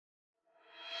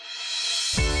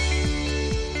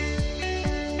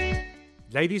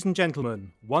Ladies and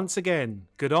gentlemen, once again,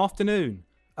 good afternoon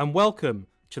and welcome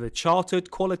to the Chartered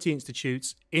Quality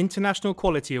Institute's International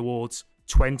Quality Awards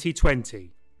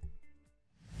 2020.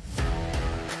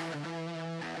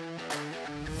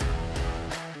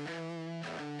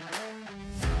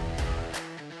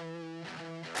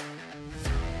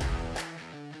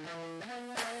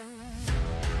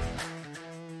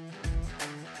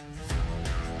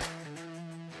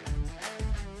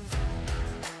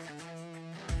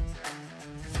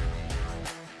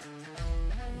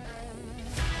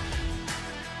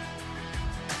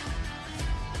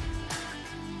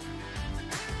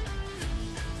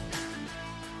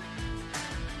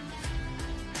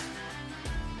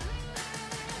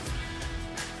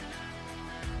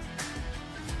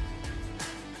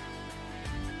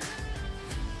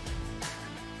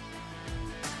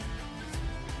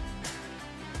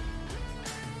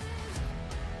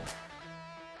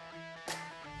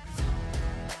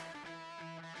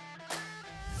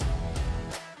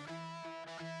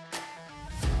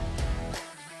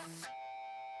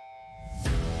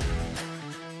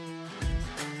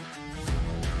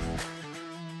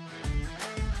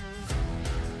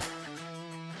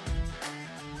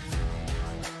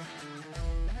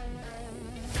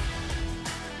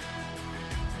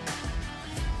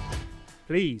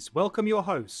 Please welcome your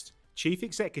host, Chief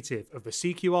Executive of the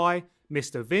CQI,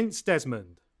 Mr. Vince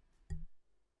Desmond.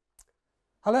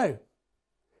 Hello.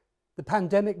 The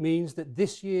pandemic means that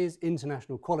this year's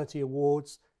International Quality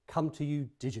Awards come to you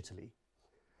digitally.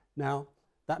 Now,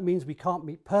 that means we can't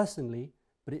meet personally,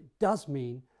 but it does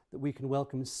mean that we can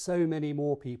welcome so many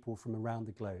more people from around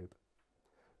the globe.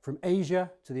 From Asia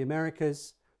to the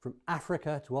Americas, from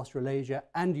Africa to Australasia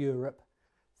and Europe,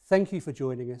 thank you for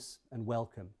joining us and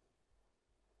welcome.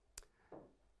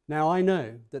 Now, I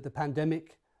know that the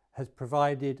pandemic has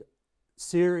provided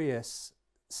serious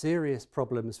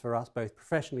problems for us, both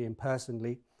professionally and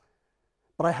personally,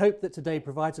 but I hope that today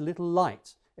provides a little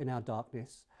light in our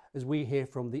darkness as we hear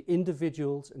from the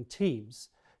individuals and teams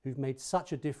who've made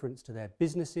such a difference to their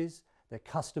businesses, their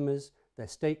customers, their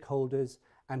stakeholders,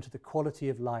 and to the quality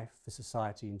of life for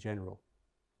society in general.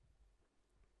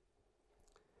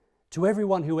 To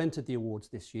everyone who entered the awards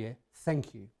this year,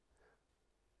 thank you.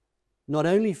 Not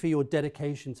only for your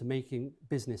dedication to making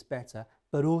business better,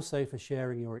 but also for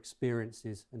sharing your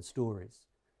experiences and stories.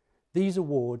 These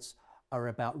awards are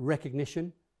about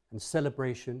recognition and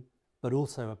celebration, but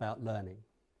also about learning.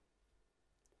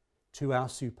 To our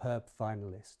superb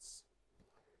finalists,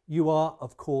 you are,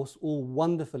 of course, all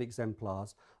wonderful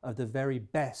exemplars of the very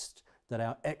best that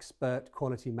our expert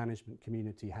quality management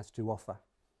community has to offer.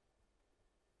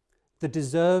 The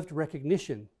deserved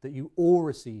recognition that you all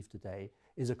receive today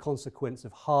is a consequence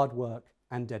of hard work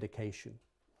and dedication.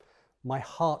 My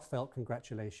heartfelt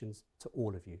congratulations to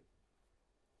all of you.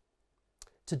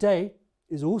 Today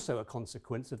is also a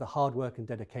consequence of the hard work and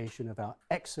dedication of our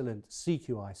excellent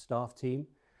CQI staff team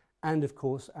and, of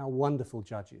course, our wonderful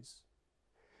judges.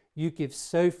 You give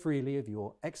so freely of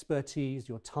your expertise,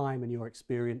 your time and your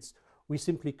experience. We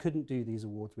simply couldn't do these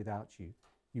awards without you.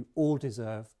 You all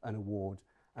deserve an award,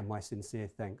 and my sincere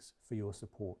thanks for your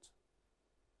support.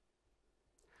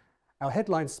 Our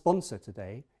headline sponsor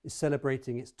today is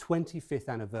celebrating its 25th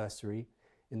anniversary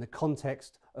in the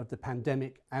context of the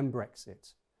pandemic and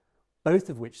Brexit, both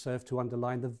of which serve to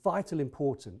underline the vital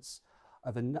importance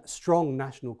of a strong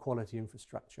national quality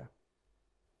infrastructure.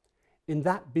 In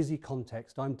that busy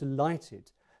context, I'm delighted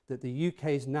that the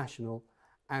UK's national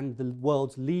and the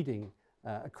world's leading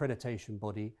accreditation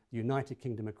body, the United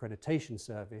Kingdom Accreditation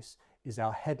Service, is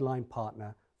our headline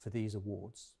partner for these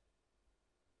awards.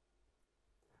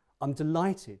 I'm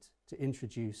delighted to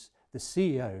introduce the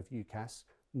CEO of UKAS,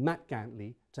 Matt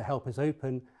Gantley, to help us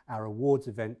open our awards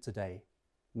event today.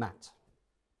 Matt.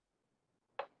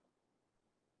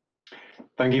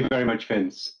 Thank you very much,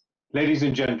 Vince. Ladies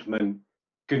and gentlemen,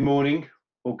 good morning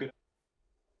or good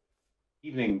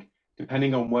evening,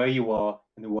 depending on where you are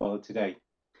in the world today.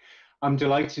 I'm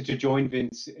delighted to join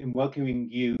Vince in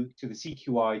welcoming you to the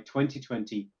CQI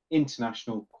 2020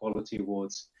 International Quality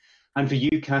Awards, and for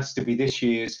UKAS to be this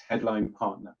year's headline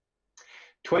partner.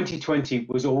 2020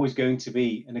 was always going to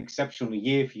be an exceptional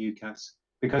year for UKAS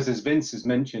because, as Vince has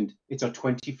mentioned, it's our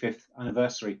 25th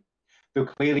anniversary. Though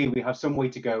clearly we have some way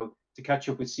to go to catch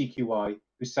up with CQI,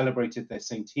 who celebrated their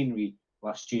centenary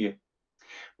last year.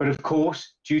 But of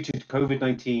course, due to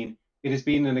COVID-19, it has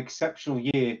been an exceptional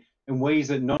year in ways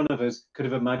that none of us could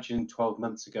have imagined 12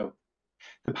 months ago.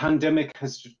 The pandemic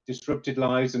has disrupted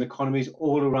lives and economies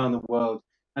all around the world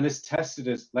and has tested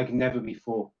us like never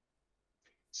before.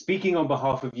 Speaking on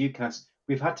behalf of UKAS,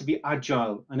 we've had to be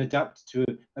agile and adapt to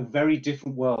a very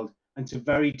different world and to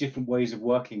very different ways of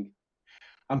working.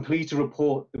 I'm pleased to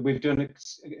report that we've done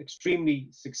extremely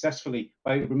successfully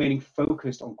by remaining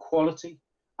focused on quality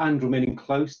and remaining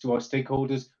close to our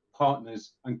stakeholders,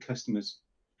 partners, and customers.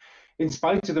 In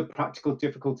spite of the practical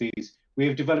difficulties, we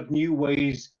have developed new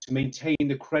ways to maintain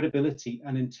the credibility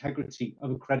and integrity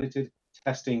of accredited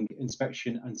testing,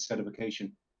 inspection, and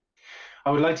certification.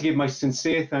 I would like to give my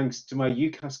sincere thanks to my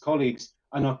UKAS colleagues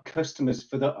and our customers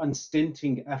for their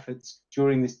unstinting efforts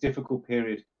during this difficult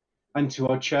period, and to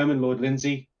our Chairman, Lord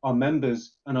Lindsay, our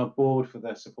members, and our board for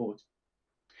their support.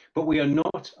 But we are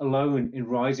not alone in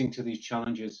rising to these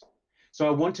challenges. So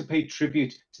I want to pay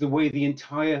tribute to the way the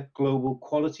entire global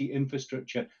quality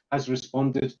infrastructure has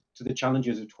responded to the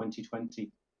challenges of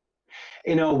 2020.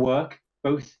 In our work,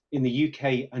 both in the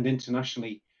UK and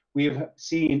internationally, we have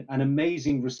seen an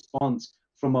amazing response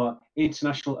from our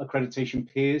international accreditation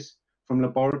peers, from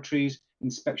laboratories,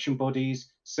 inspection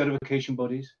bodies, certification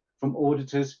bodies, from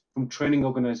auditors, from training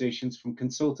organizations, from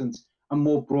consultants, and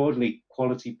more broadly,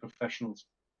 quality professionals.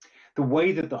 The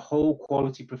way that the whole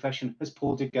quality profession has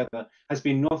pulled together has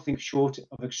been nothing short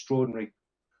of extraordinary,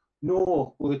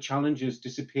 nor will the challenges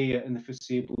disappear in the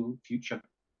foreseeable future.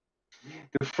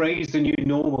 The phrase "the new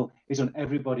normal" is on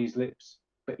everybody's lips,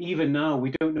 but even now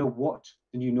we don't know what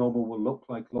the new normal will look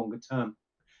like longer term,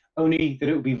 only that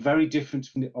it will be very different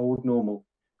from the old normal,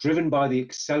 driven by the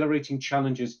accelerating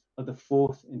challenges of the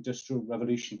fourth industrial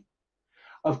revolution.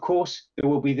 Of course, there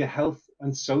will be the health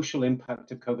and social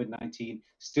impact of COVID-19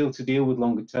 still to deal with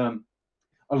longer term,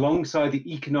 alongside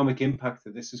the economic impact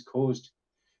that this has caused.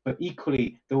 But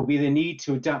equally, there will be the need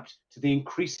to adapt to the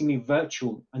increasingly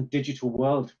virtual and digital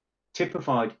world,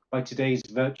 typified by today's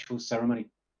virtual ceremony,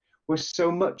 where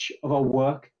so much of our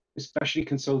work, especially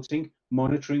consulting,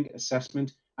 monitoring,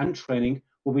 assessment, and training,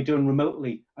 will be done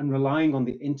remotely and relying on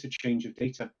the interchange of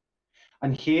data.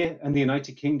 And here in the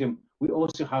United Kingdom, we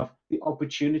also have the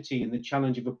opportunity and the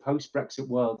challenge of a post-Brexit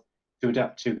world to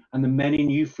adapt to, and the many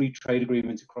new free trade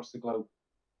agreements across the globe.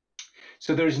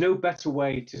 So there is no better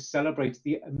way to celebrate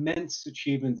the immense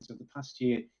achievements of the past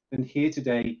year than here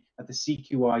today at the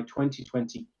CQI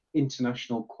 2020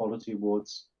 International Quality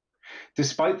Awards.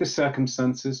 Despite the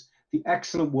circumstances, the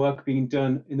excellent work being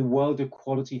done in the world of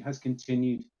quality has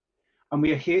continued, and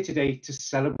we are here today to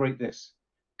celebrate this.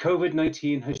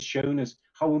 COVID-19 has shown us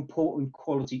how important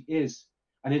quality is,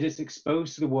 and it is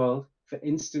exposed to the world, for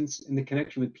instance, in the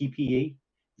connection with PPE,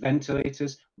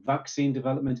 ventilators, vaccine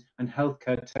development, and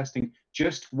healthcare testing,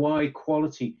 just why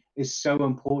quality is so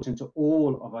important to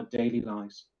all of our daily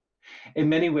lives. In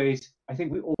many ways, I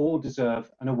think we all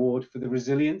deserve an award for the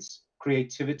resilience,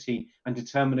 creativity, and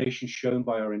determination shown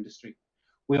by our industry.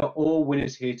 We are all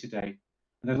winners here today,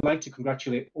 and I'd like to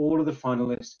congratulate all of the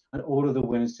finalists and all of the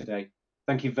winners today.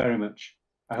 Thank you very much.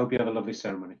 I hope you have a lovely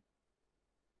ceremony.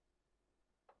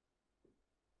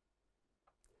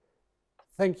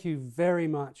 Thank you very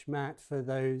much, Matt, for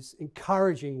those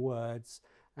encouraging words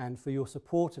and for your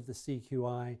support of the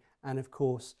CQI, and of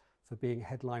course, for being a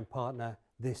headline partner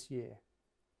this year.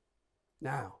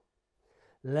 Now,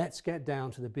 let's get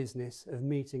down to the business of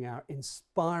meeting our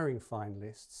inspiring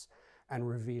finalists and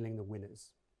revealing the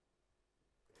winners.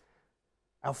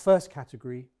 Our first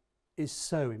category is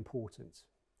so important.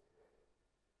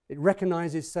 It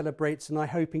recognises, celebrates, and I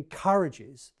hope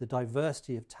encourages the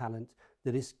diversity of talent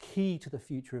that is key to the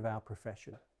future of our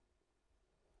profession.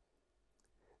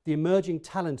 The Emerging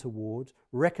Talent Award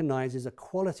recognises a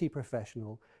quality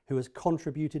professional who has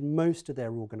contributed most to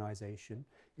their organisation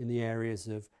in the areas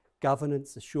of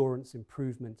governance, assurance,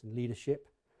 improvement, and leadership,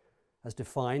 as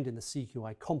defined in the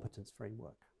CQI competence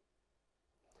framework,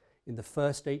 in the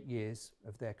first 8 years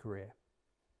of their career.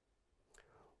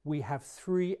 We have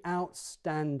 3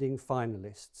 outstanding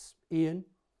finalists. Ian,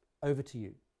 over to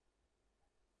you.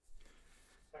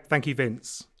 Thank you,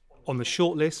 Vince. On the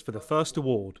shortlist for the first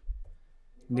award,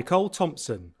 Nicole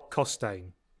Thompson,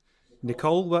 Costain.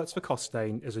 Nicole works for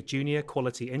Costain as a junior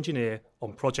quality engineer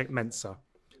on Project Mensa,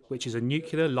 which is a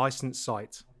nuclear licensed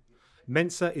site.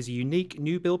 Mensa is a unique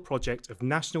new build project of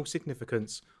national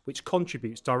significance which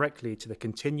contributes directly to the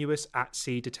continuous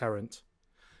at-sea deterrent.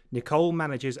 Nicole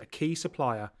manages a key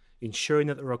supplier, ensuring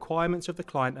that the requirements of the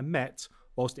client are met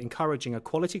whilst encouraging a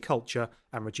quality culture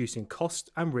and reducing cost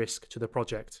and risk to the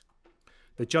project.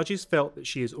 The judges felt that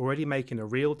she is already making a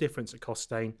real difference at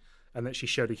Costain and that she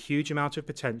showed a huge amount of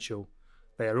potential.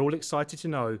 They are all excited to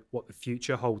know what the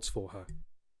future holds for her.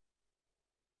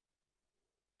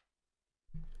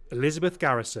 Elizabeth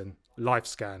Garrison,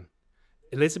 LifeScan.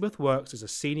 Elizabeth works as a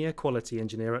senior quality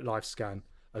engineer at LifeScan,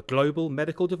 a global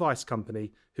medical device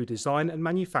company who design and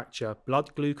manufacture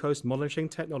blood glucose monitoring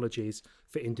technologies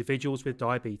for individuals with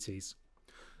diabetes.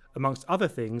 Amongst other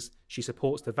things, she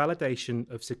supports the validation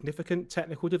of significant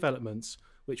technical developments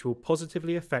which will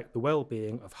positively affect the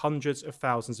well-being of hundreds of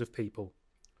thousands of people.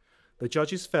 The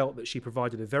judges felt that she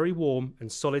provided a very warm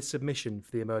and solid submission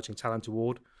for the Emerging Talent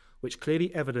Award, which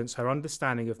clearly evidenced her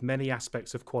understanding of many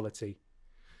aspects of quality.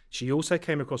 She also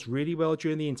came across really well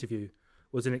during the interview,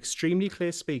 was an extremely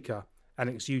clear speaker, and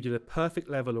exuded a perfect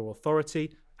level of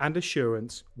authority and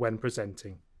assurance when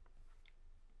presenting.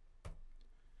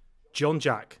 John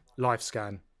Jack,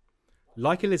 LifeScan.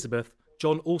 Like Elizabeth,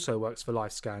 John also works for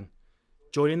LifeScan,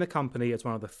 joining the company as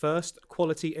one of the first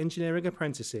quality engineering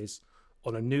apprentices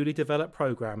on a newly developed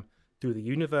programme through the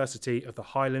University of the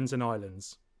Highlands and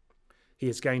Islands. He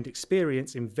has gained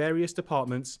experience in various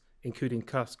departments, including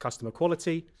customer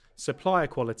quality, supplier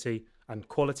quality, and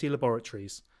quality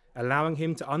laboratories, allowing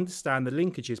him to understand the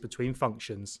linkages between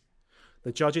functions.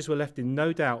 The judges were left in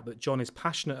no doubt that John is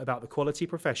passionate about the quality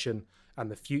profession and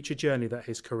the future journey that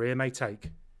his career may take.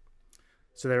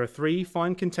 So there are 3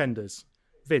 fine contenders.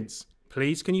 Vince,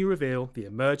 please can you reveal the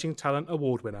Emerging Talent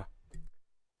Award winner?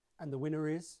 And the winner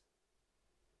is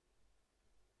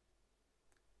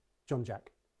John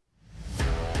Jack.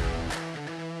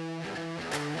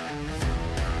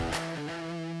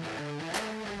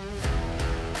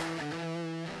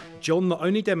 John not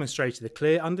only demonstrated a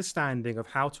clear understanding of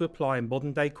how to apply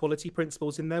modern-day quality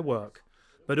principles in their work,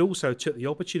 but also took the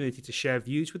opportunity to share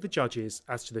views with the judges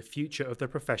as to the future of the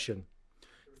profession.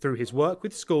 Through his work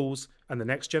with schools and the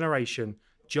next generation,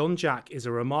 John Jack is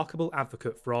a remarkable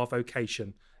advocate for our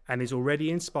vocation and is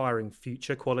already inspiring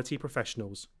future quality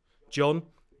professionals. John,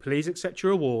 please accept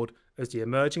your award as the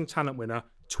Emerging Talent Winner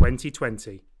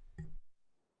 2020.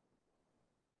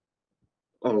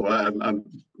 Oh, I'm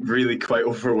really quite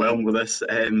overwhelmed with this.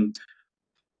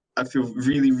 I feel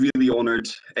really, really honoured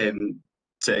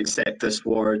to accept this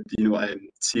award.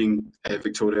 Seeing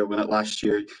Victoria win it last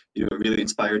year, it really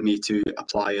inspired me to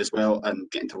apply as well,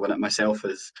 and getting to win it myself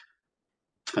is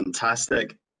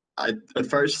fantastic. I'd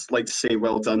first like to say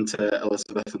well done to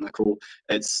Elizabeth and Nicole.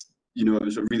 It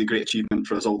was a really great achievement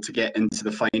for us all to get into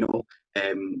the final.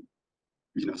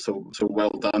 So well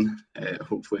done.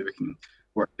 Hopefully we can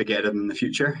work together in the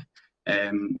future.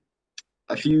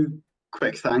 A few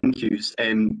quick thank yous.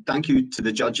 Thank you to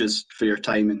the judges for your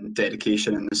time and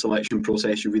dedication in the selection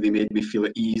process. You really made me feel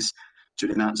at ease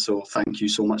during that, so thank you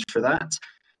so much for that.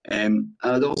 And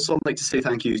I'd also like to say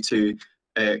thank you to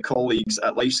colleagues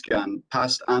at LifeScan,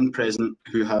 past and present,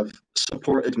 who have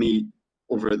supported me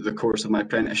over the course of my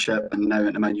apprenticeship and now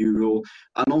into my new role,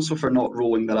 and also for not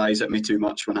rolling their eyes at me too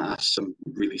much when I asked some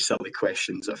really silly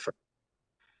questions at first.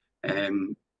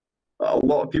 A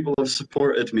lot of people have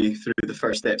supported me through the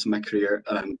first steps of my career,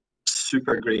 and I'm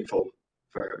super grateful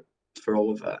for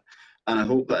all of that. And I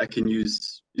hope that I can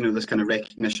use this kind of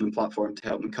recognition platform to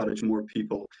help encourage more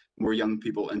young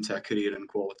people into a career in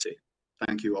quality.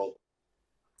 Thank you all.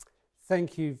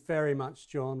 Thank you very much,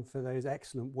 John, for those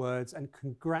excellent words, and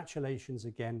congratulations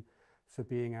again for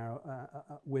being our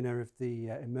winner of the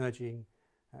Emerging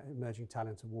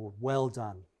Talent Award. Well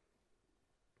done.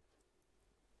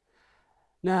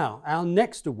 Now, our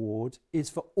next award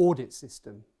is for Audit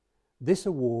System. This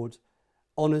award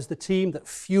honours the team that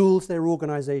fuels their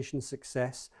organisation's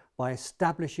success by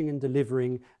establishing and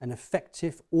delivering an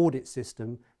effective audit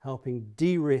system, helping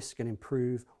de-risk and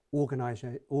improve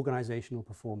organisational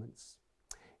performance.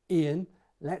 Ian,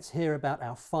 let's hear about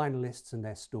our finalists and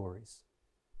their stories.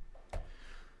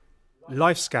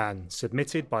 LifeScan,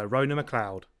 submitted by Rona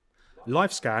McLeod.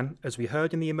 LifeScan, as we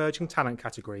heard in the Emerging Talent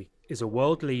category, is a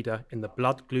world leader in the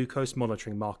blood glucose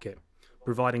monitoring market,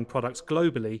 providing products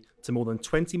globally to more than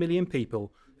 20 million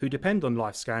people who depend on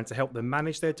LifeScan to help them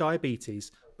manage their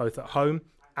diabetes, both at home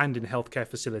and in healthcare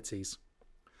facilities.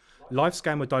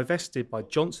 LifeScan were divested by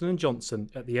Johnson & Johnson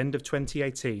at the end of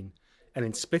 2018, and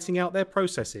in splitting out their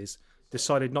processes,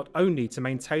 decided not only to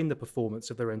maintain the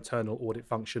performance of their internal audit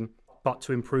function, but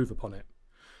to improve upon it.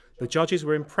 The judges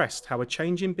were impressed how a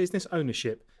change in business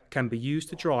ownership can be used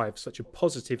to drive such a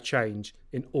positive change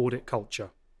in audit culture.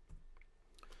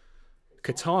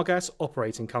 Qatargas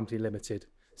Operating Company Limited,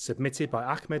 submitted by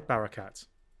Ahmed Barakat.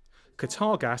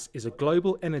 Qatargas is a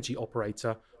global energy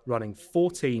operator running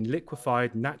 14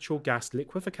 liquefied natural gas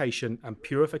liquefaction and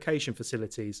purification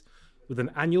facilities with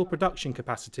an annual production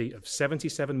capacity of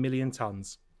 77 million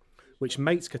tonnes, which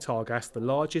makes Qatargas the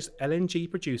largest LNG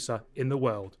producer in the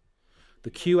world.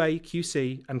 The QA,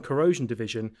 QC and corrosion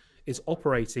division is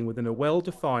operating within a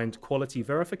well-defined quality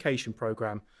verification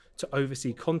programme to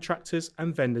oversee contractors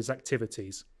and vendors'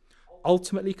 activities,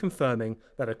 ultimately confirming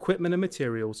that equipment and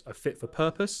materials are fit for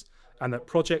purpose and that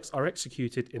projects are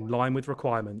executed in line with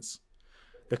requirements.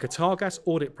 The Qatargas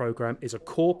audit programme is a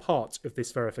core part of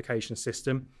this verification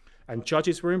system, and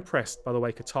judges were impressed by the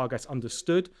way Qatargas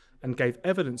understood and gave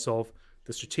evidence of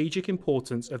the strategic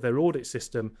importance of their audit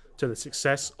system to the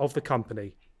success of the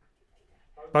company.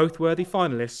 Both worthy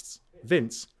finalists,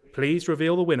 Vince, please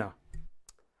reveal the winner.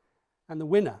 And the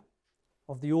winner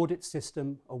of the Audit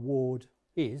System Award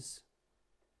is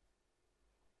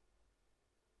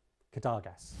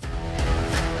Qatargas.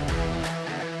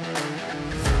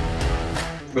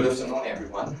 Good afternoon,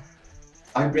 everyone.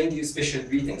 I bring you special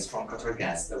greetings from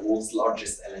Qatargas, the world's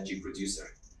largest LNG producer.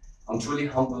 I'm truly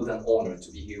humbled and honored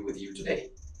to be here with you today.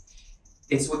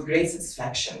 It's with great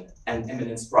satisfaction and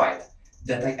immense pride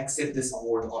that I accept this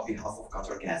award on behalf of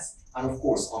Qatargas and, of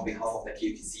course, on behalf of the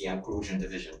QTC and Corrosion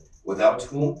Division, without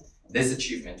whom this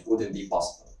achievement wouldn't be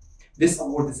possible. This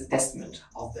award is a testament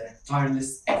of the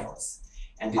tireless efforts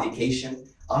and dedication,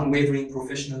 unwavering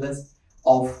professionalism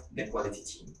of the quality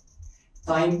team.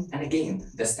 Time and again,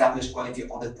 the established quality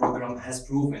audit program has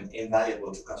proven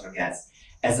invaluable to Qatargas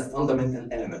as a fundamental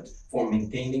element for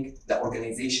maintaining the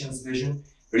organization's vision,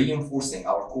 reinforcing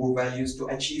our core values to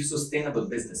achieve sustainable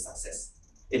business success.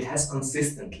 It has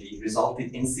consistently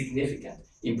resulted in significant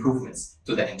improvements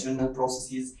to the internal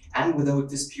processes, and without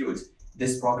dispute,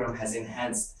 this program has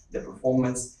enhanced the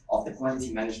performance of the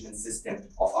quality management system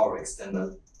of our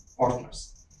external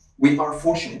partners. We are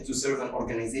fortunate to serve an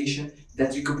organization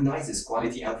that recognizes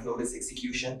quality and flawless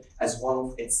execution as one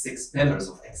of its 6 pillars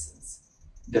of excellence.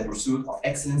 The pursuit of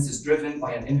excellence is driven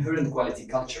by an inherent quality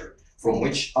culture from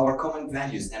which our common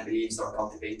values and beliefs are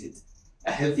cultivated.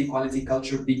 A healthy quality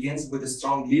culture begins with a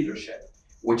strong leadership,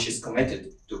 which is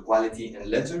committed to quality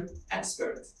in letter and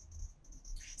spirit.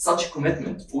 Such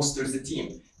commitment fosters a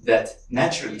team that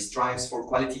naturally strives for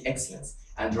quality excellence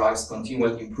and drives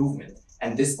continual improvement,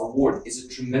 and this award is a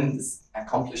tremendous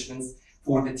accomplishment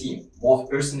for the team, both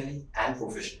personally and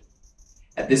professionally.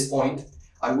 At this point,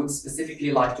 I would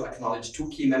specifically like to acknowledge 2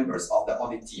 key members of the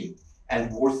audit team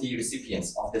and worthy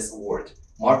recipients of this award,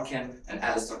 Mark Kemp and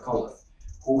Alistair Cunliffe,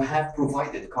 who have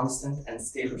provided constant and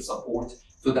stellar support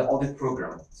to the audit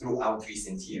program throughout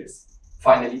recent years.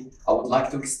 Finally, I would like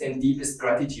to extend deepest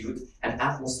gratitude and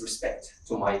utmost respect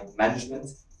to my management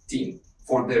team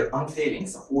for their unfailing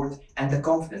support and the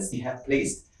confidence they have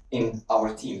placed in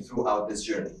our team throughout this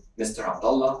journey, Mr.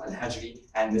 Abdullah Al-Hajri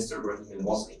and Mr. Ibrahim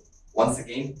Al-Mosli. Once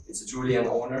again, it's truly an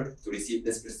honor to receive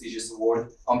this prestigious award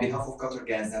on behalf of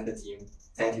Qatargas and the team.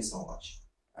 Thank you so much.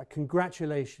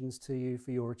 Congratulations to you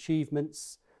for your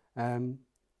achievements, and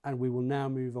we will now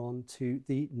move on to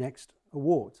the next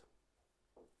award.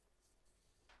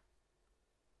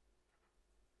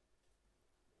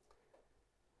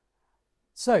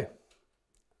 So,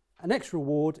 our next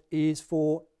award is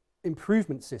for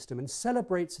improvement system and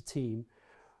celebrates a team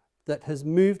that has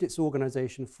moved its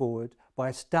organisation forward by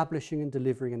establishing and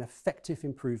delivering an effective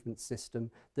improvement system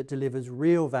that delivers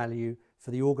real value for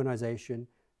the organisation,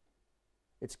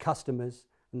 its customers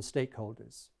and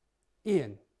stakeholders.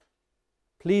 Ian,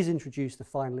 please introduce the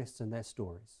finalists and their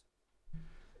stories.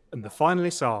 And the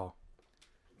finalists are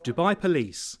Dubai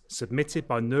Police, submitted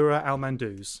by Noura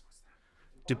Al-Mandouz.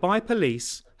 Dubai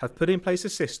Police have put in place a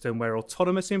system where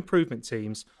autonomous improvement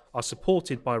teams are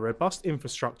supported by robust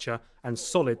infrastructure and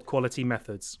solid quality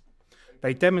methods.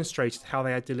 They demonstrated how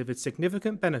they had delivered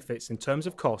significant benefits in terms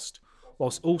of cost,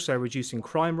 whilst also reducing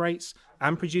crime rates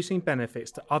and producing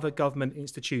benefits to other government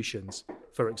institutions,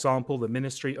 for example, the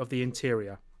Ministry of the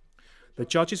Interior. The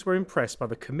judges were impressed by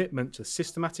the commitment to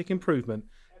systematic improvement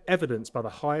evidenced by the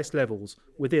highest levels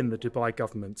within the Dubai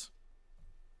government.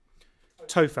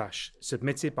 Tofash,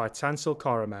 submitted by Tansil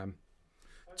Karaman.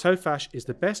 Tofash is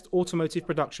the best automotive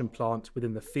production plant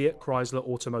within the Fiat Chrysler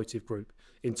Automotive Group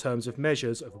in terms of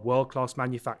measures of world-class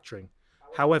manufacturing.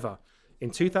 However, in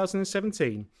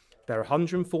 2017, their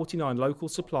 149 local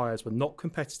suppliers were not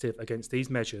competitive against these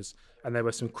measures, and there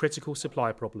were some critical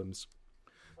supply problems.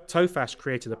 Tofash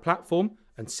created a platform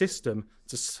and system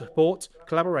to support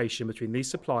collaboration between these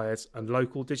suppliers and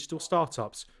local digital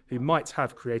startups who might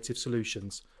have creative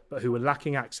solutions, but who were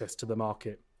lacking access to the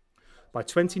market. By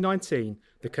 2019,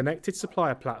 the connected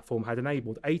supplier platform had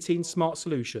enabled 18 smart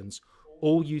solutions,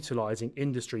 all utilising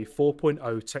Industry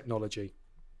 4.0 technology.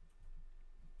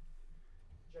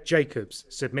 Jacobs,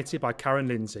 submitted by Karen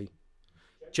Lindsay.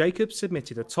 Jacobs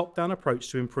submitted a top-down approach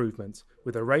to improvement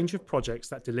with a range of projects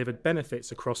that delivered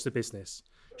benefits across the business,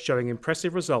 showing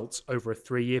impressive results over a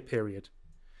 3-year period.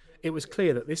 It was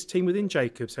clear that this team within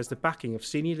Jacobs has the backing of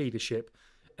senior leadership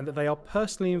and that they are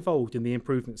personally involved in the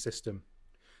improvement system.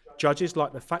 Judges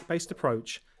like the fact-based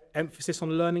approach, emphasis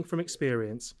on learning from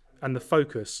experience, and the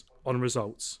focus on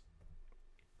results.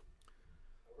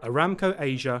 Aramco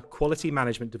Asia Quality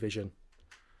Management Division,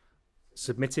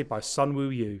 submitted by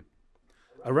Sunwoo Yu.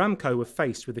 Aramco were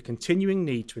faced with the continuing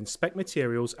need to inspect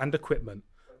materials and equipment,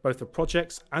 both for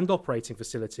projects and operating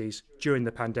facilities, during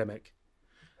the pandemic.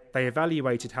 They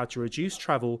evaluated how to reduce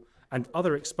travel and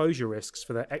other exposure risks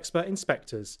for their expert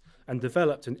inspectors and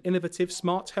developed an innovative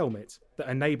smart helmet that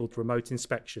enabled remote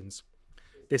inspections.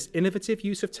 This innovative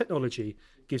use of technology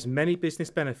gives many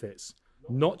business benefits,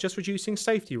 not just reducing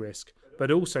safety risk, but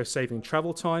also saving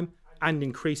travel time and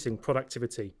increasing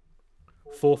productivity.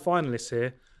 4 finalists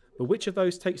here, but which of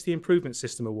those takes the Improvement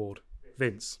System Award?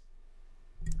 Vince.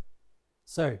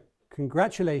 So,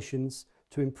 congratulations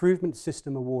to Improvement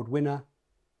System Award winner,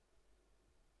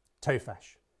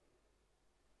 Tofash.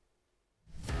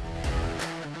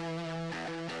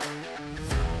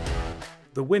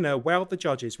 The winner wowed the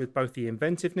judges with both the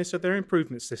inventiveness of their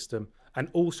improvement system and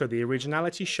also the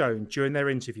originality shown during their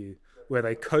interview, where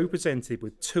they co-presented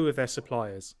with 2 of their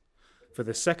suppliers. For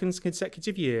the 2nd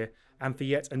consecutive year and for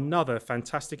yet another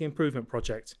fantastic improvement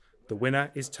project, the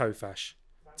winner is Tofash.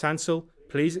 Tansel,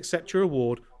 please accept your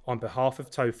award on behalf of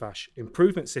Tofash,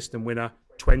 Improvement System winner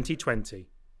 2020.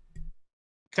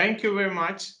 Thank you very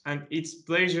much, and it's a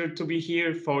pleasure to be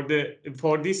here for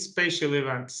this special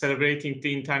event celebrating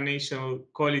the International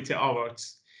Quality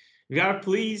Awards. We are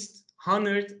pleased,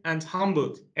 honored, and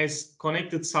humbled as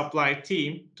Connected Supply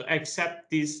team to accept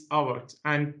this award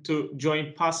and to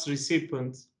join past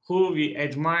recipients who we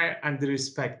admire and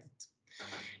respect.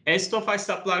 As Tofaş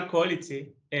Supplier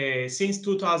Quality, since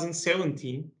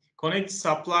 2017, Connected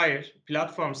Supplier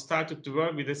platform started to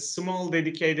work with a small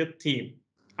dedicated team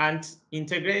and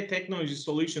integrate technology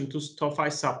solution to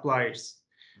Tofaş suppliers.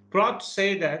 Proud to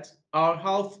say that our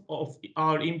half of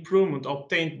our improvement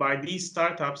obtained by these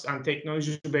startups and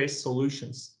technology-based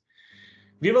solutions.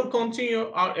 We will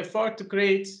continue our effort to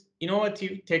create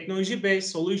innovative technology-based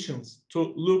solutions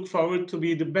to look forward to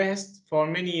be the best for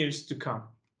many years to come.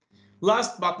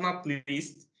 Last but not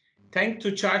least, thanks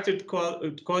to Chartered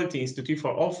Quality Institute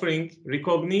for offering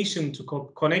recognition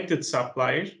to Connected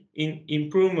Supplier in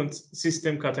Improvement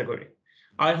System category.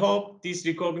 I hope this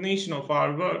recognition of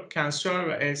our work can serve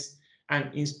as an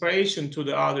inspiration to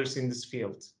the others in this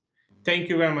field. Thank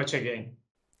you very much again.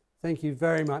 Thank you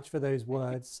very much for those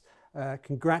words.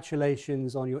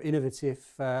 Congratulations on your innovative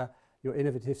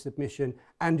submission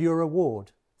and your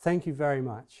award. Thank you very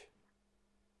much.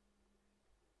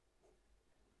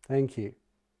 Thank you.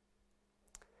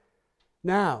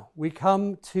 Now we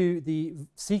come to the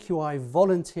CQI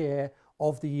Volunteer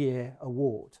of the Year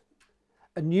Award.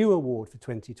 A new award for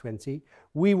 2020.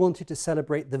 We wanted to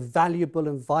celebrate the valuable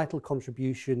and vital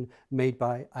contribution made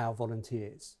by our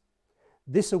volunteers.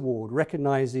 This award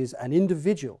recognises an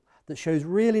individual that shows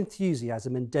real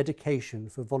enthusiasm and dedication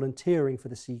for volunteering for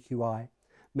the CQI,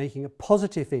 making a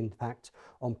positive impact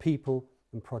on people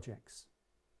and projects.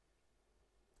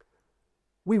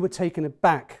 We were taken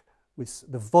aback with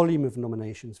the volume of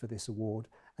nominations for this award,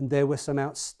 and there were some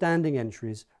outstanding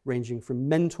entries ranging from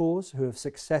mentors who have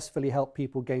successfully helped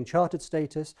people gain chartered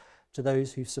status to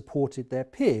those who supported their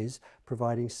peers,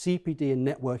 providing CPD and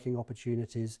networking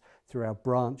opportunities through our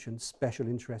branch and special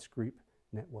interest group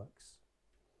networks.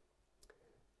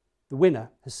 The winner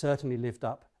has certainly lived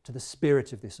up to the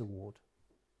spirit of this award.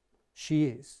 She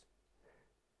is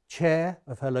chair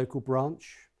of her local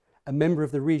branch, a member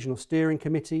of the Regional Steering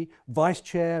Committee, Vice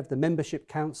Chair of the Membership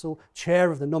Council,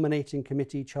 Chair of the Nominating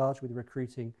Committee charged with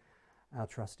recruiting our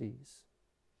trustees.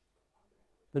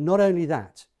 But not only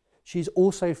that, she's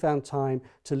also found time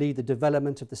to lead the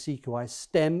development of the CQI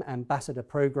STEM Ambassador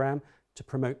Programme to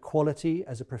promote quality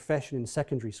as a profession in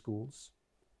secondary schools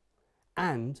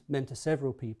and mentor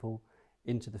several people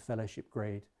into the fellowship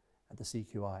grade at the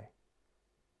CQI.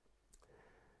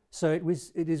 So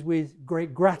it is with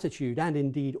great gratitude and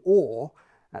indeed awe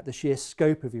at the sheer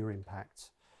scope of your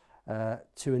impact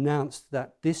to announce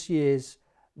that this year's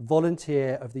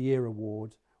Volunteer of the Year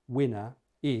Award winner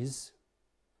is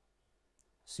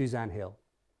Suzanne Hill.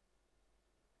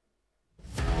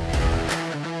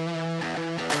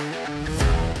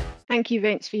 Thank you,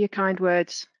 Vince, for your kind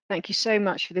words. Thank you so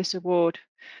much for this award.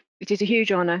 It is a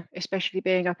huge honour, especially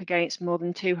being up against more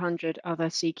than 200 other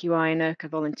CQI and IRCA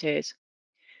volunteers.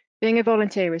 Being a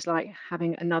volunteer is like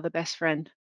having another best friend.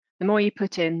 The more you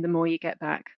put in, the more you get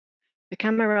back. The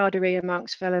camaraderie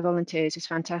amongst fellow volunteers is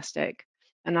fantastic,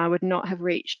 and I would not have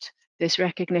reached this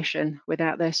recognition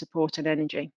without their support and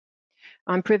energy.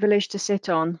 I'm privileged to sit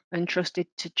on and trusted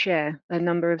to chair a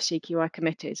number of CQI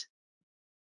committees.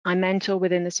 I mentor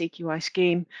within the CQI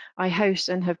scheme. I host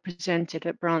and have presented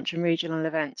at branch and regional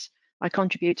events. I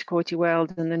contribute to Quality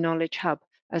World and the Knowledge Hub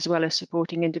as well as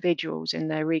supporting individuals in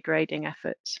their regrading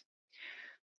efforts.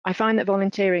 I find that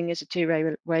volunteering is a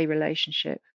two-way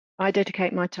relationship. I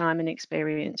dedicate my time and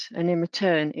experience, and in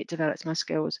return, it develops my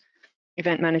skills: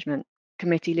 event management,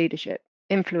 committee leadership,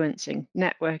 influencing,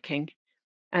 networking,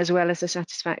 as well as the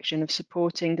satisfaction of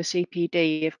supporting the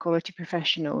CPD of quality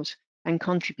professionals and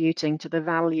contributing to the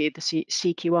value the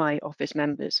CQI offers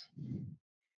members.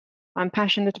 I'm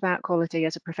passionate about quality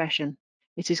as a profession.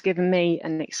 It has given me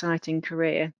an exciting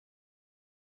career.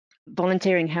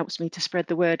 Volunteering helps me to spread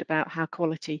the word about how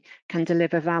quality can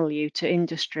deliver value to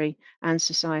industry and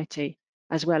society,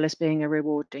 as well as being a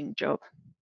rewarding job.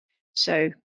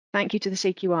 So thank you to the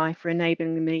CQI for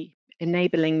enabling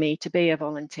me to be a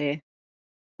volunteer.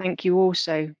 Thank you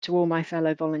also to all my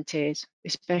fellow volunteers,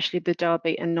 especially the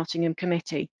Derby and Nottingham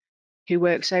Committee, who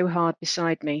work so hard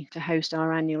beside me to host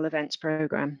our annual events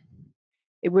programme.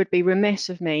 It would be remiss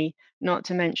of me not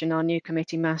to mention our new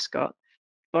committee mascot,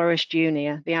 Boris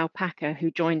Jr., the alpaca who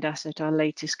joined us at our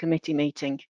latest committee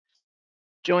meeting.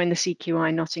 Join the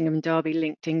CQI Nottingham Derby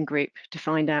LinkedIn group to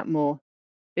find out more.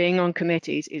 Being on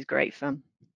committees is great fun.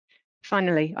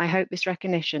 Finally, I hope this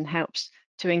recognition helps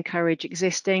to encourage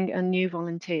existing and new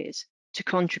volunteers to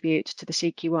contribute to the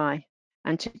CQI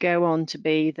and to go on to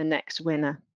be the next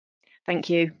winner. Thank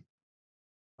you.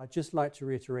 I'd just like to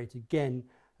reiterate again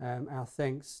our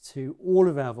thanks to all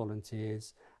of our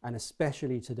volunteers, and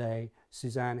especially today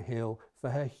Suzanne Hill for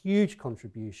her huge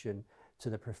contribution to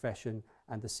the profession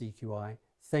and the CQI.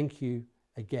 Thank you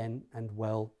again and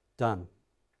well done.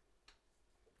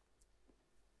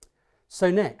 So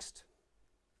next,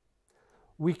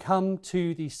 we come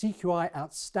to the CQI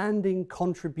Outstanding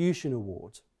Contribution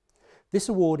Award. This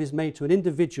award is made to an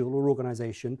individual or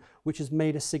organisation which has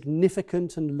made a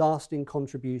significant and lasting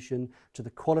contribution to the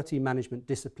quality management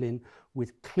discipline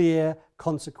with clear,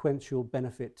 consequential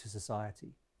benefit to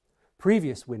society.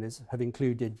 Previous winners have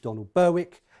included Donald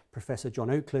Berwick, Professor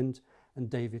John Oakland and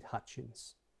David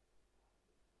Hutchins.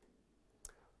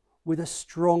 With a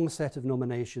strong set of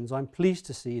nominations, I'm pleased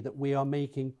to see that we are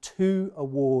making 2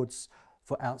 awards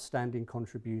for outstanding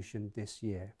contribution this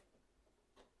year.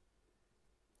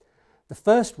 The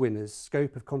first winner's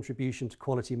scope of contribution to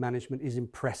quality management is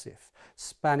impressive,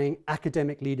 spanning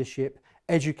academic leadership,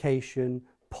 education,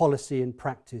 policy and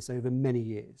practice over many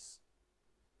years.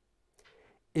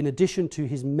 In addition to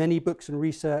his many books and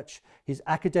research, his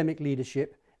academic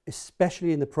leadership,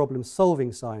 especially in the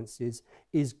problem-solving sciences,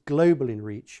 is global in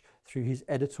reach through his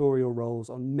editorial roles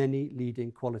on many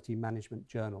leading quality management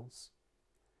journals.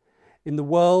 In the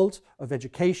world of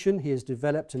education, he has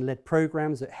developed and led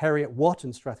programs at Heriot-Watt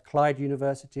and Strathclyde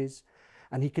universities,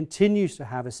 and he continues to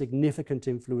have a significant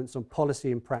influence on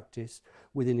policy and practice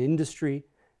within industry,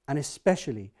 and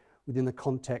especially within the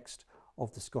context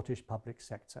of the Scottish public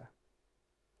sector.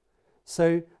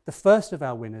 So the first of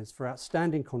our winners for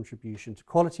outstanding contribution to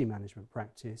quality management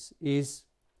practice is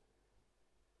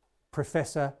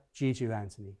Professor Giju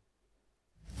Anthony.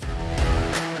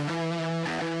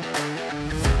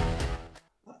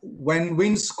 When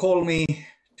Vince called me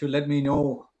to let me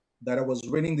know that I was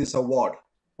winning this award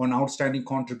on outstanding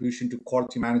contribution to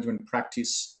quality management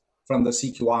practice from the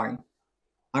CQI,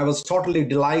 I was totally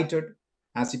delighted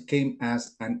as it came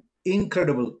as an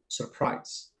incredible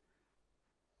surprise.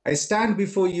 I stand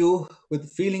before you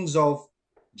with feelings of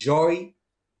joy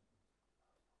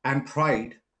and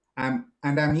pride, and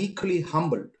I'm equally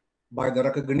humbled by the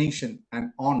recognition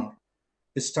and honor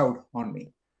bestowed on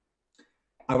me.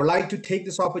 I would like to take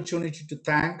this opportunity to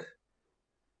thank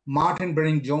Martin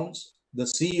Brenning-Jones, the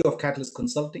CEO of Catalyst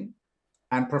Consulting,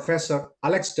 and Professor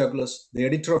Alex Douglas, the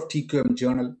editor of TQM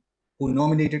Journal, who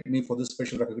nominated me for this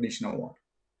special recognition award.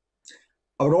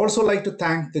 I would also like to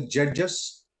thank the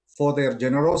judges for their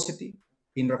generosity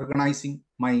in recognizing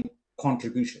my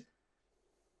contribution.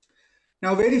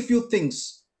 Now, very few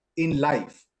things in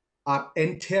life are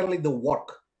entirely the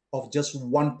work of just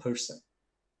one person,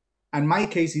 and my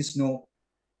case is no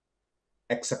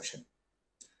exception.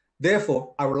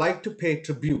 Therefore, I would like to pay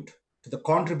tribute to the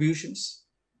contributions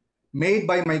made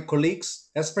by my colleagues,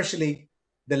 especially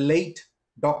the late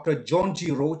Dr. John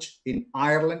G. Roach in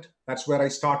Ireland. That's where I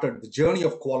started the journey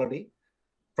of quality.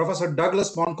 Professor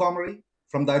Douglas Montgomery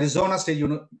from the Arizona State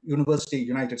University,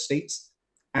 United States,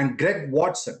 and Greg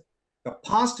Watson, the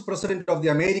past president of the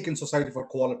American Society for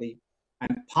Quality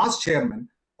and past chairman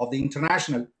of the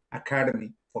International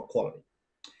Academy for Quality.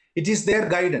 It is their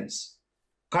guidance,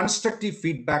 constructive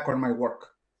feedback on my work,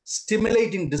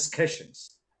 stimulating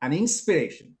discussions, and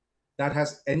inspiration that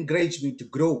has encouraged me to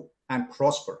grow and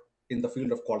prosper in the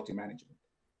field of quality management.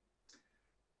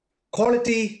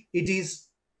 Quality, it is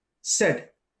said,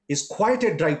 is quite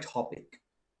a dry topic.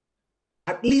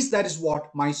 At least that is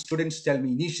what my students tell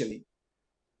me initially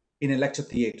in a lecture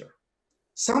theater.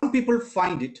 Some people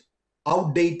find it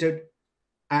outdated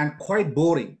and quite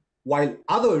boring, while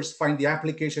others find the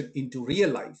application into real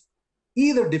life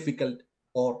either difficult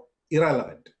or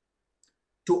irrelevant.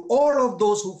 To all of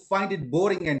those who find it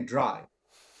boring and dry,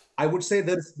 I would say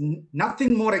there is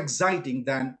nothing more exciting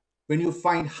than when you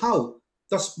find how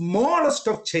the smallest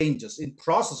of changes in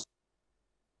process,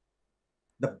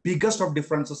 the biggest of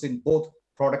differences in both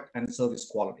product and service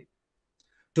quality.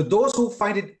 To those who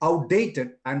find it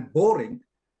outdated and boring,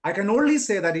 I can only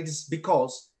say that it is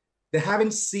because they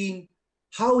haven't seen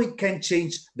how it can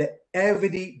change the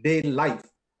everyday life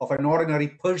of an ordinary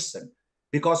person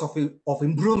because of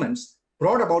improvements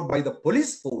brought about by the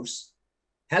police force,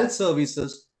 health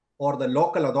services, or the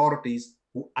local authorities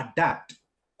who adapt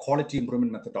quality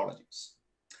improvement methodologies.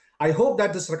 I hope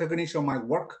that this recognition of my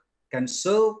work can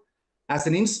serve as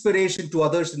an inspiration to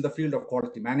others in the field of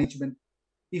quality management.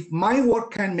 If my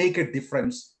work can make a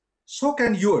difference, so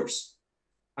can yours.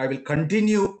 I will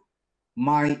continue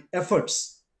my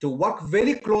efforts to work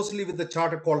very closely with the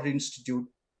Chartered Quality Institute,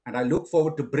 and I look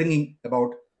forward to bringing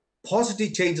about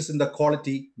positive changes in the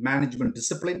quality management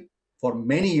discipline for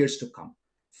many years to come.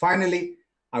 Finally,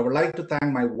 I would like to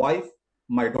thank my wife,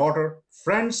 my daughter,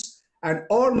 friends, and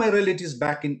all my relatives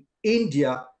back in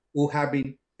India who have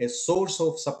been a source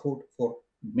of support for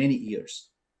many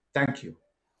years. Thank you.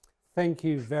 Thank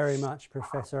you very much,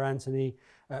 Professor Anthony,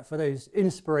 for those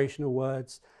inspirational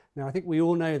words. Now, I think we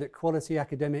all know that quality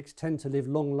academics tend to live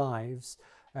long lives,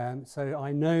 so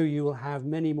I know you will have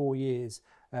many more years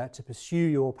to pursue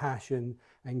your passion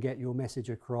and get your message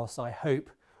across, I hope,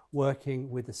 working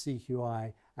with the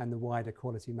CQI and the wider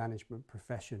quality management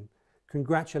profession.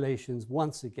 Congratulations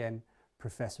once again,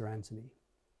 Professor Anthony.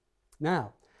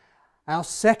 Now, our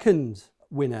second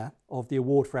winner of the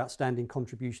Award for Outstanding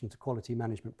Contribution to Quality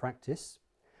Management Practice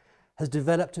has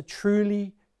developed a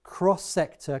truly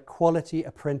cross-sector quality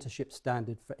apprenticeship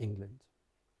standard for England.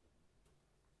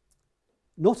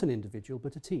 Not an individual,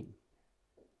 but a team,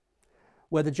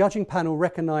 where the judging panel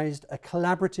recognised a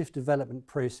collaborative development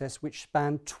process which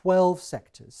spanned 12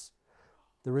 sectors.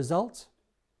 The result?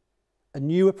 A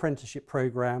new apprenticeship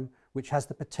programme which has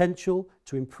the potential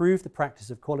to improve the practice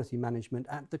of quality management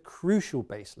at the crucial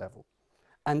base level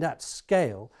and at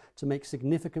scale to make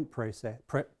significant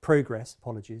progress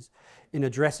in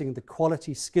addressing the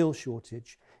quality skill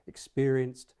shortage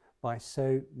experienced by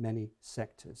so many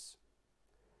sectors.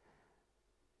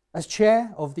 As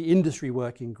chair of the industry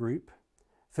working group,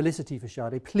 Felicity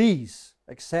Fashade, please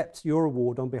accept your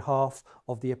award on behalf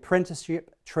of the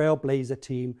Apprenticeship Trailblazer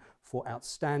team for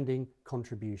outstanding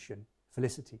contribution.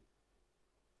 Felicity.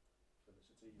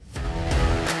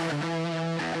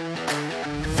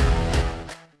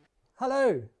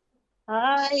 Hello.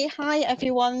 Hi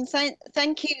everyone.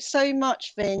 Thank you so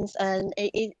much, Vince, and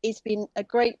it's been a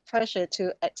great pleasure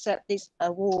to accept this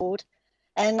award.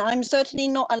 And I'm certainly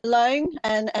not alone.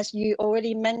 And as you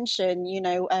already mentioned, you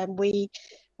know,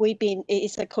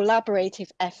 it's a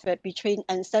collaborative effort between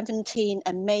 17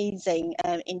 amazing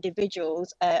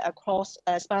individuals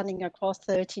spanning across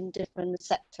 13 different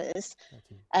sectors.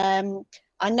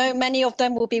 I know many of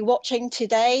them will be watching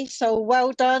today, so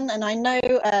well done. And I know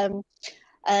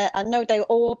they'll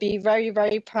all be very,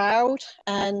 very proud.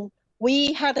 And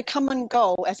we had a common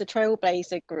goal as a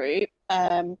Trailblazer group.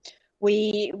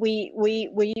 We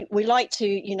like to,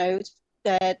 you know,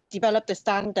 develop the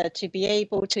standard to be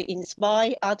able to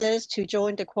inspire others to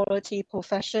join the quality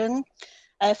profession.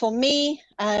 For me,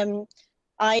 I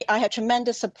had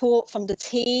tremendous support from the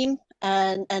team,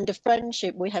 and the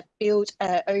friendship we have built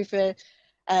over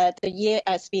the year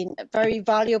has been very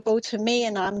valuable to me,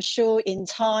 and I'm sure in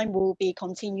time we'll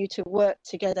continue to work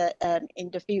together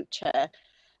in the future.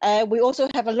 We also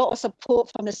have a lot of support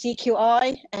from the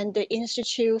CQI and the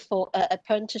Institute for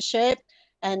Apprenticeship,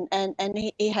 and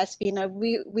it has been a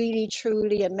really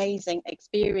truly amazing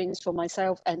experience for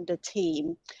myself and the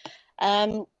team.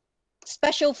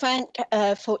 Special thank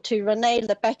to Renee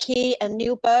Lebecki and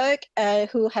Neil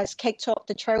who has kicked off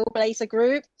the Trailblazer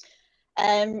group.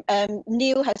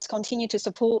 Neil has continued to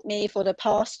support me for the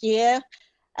past year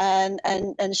and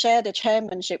share the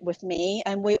chairmanship with me.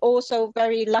 And we're also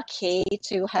very lucky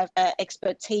to have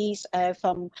expertise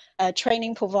from a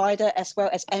training provider as well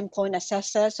as endpoint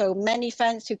assessor. So many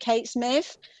thanks to Kate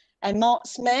Smith and Mark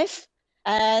Smith.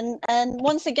 And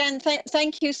once again,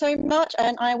 thank you so much.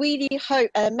 And I really hope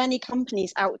many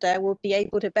companies out there will be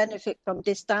able to benefit from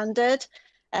this standard.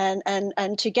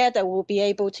 And together we'll be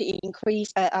able to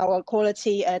increase our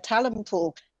quality talent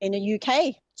pool in the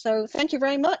UK. So thank you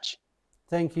very much.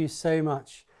 Thank you so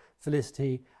much,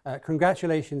 Felicity,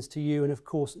 congratulations to you and of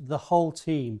course the whole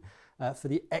team for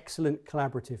the excellent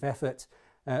collaborative effort.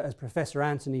 As Professor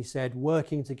Anthony said,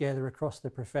 working together across the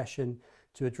profession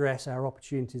to address our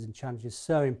opportunities and challenges is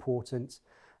so important.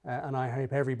 And I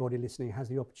hope everybody listening has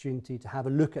the opportunity to have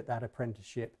a look at that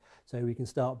apprenticeship so we can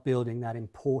start building that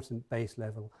important base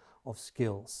level of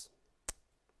skills.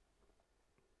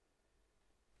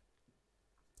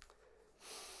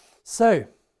 So,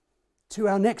 to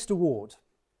our next award,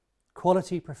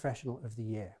 Quality Professional of the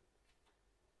Year.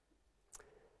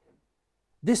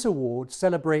 This award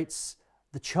celebrates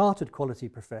the chartered quality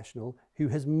professional who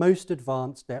has most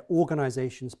advanced their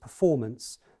organisation's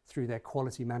performance through their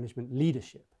quality management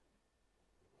leadership.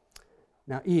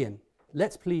 Now, Ian,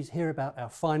 let's please hear about our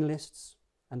finalists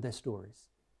and their stories.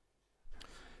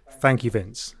 Thank you,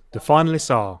 Vince. The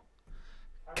finalists are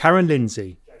Karen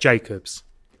Lindsay, Jacobs.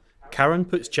 Karen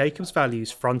puts Jacobs'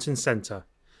 values front and centre.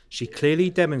 She clearly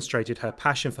demonstrated her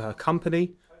passion for her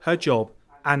company, her job,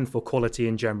 and for quality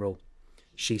in general.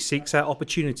 She seeks out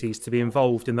opportunities to be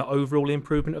involved in the overall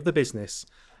improvement of the business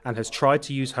and has tried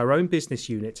to use her own business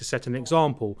unit to set an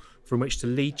example from which to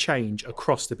lead change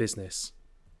across the business.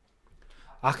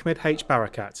 Ahmed H.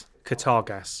 Barakat,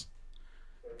 Qatargas.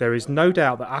 There is no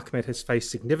doubt that Ahmed has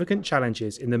faced significant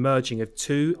challenges in the merging of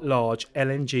two large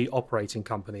LNG operating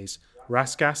companies,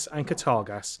 Rasgas and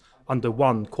Qatargas, under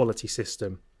one quality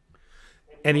system.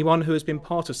 Anyone who has been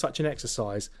part of such an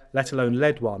exercise, let alone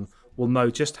led one, will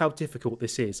know just how difficult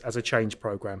this is as a change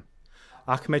programme.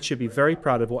 Ahmed should be very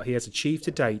proud of what he has achieved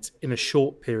to date in a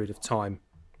short period of time.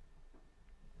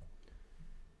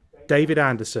 David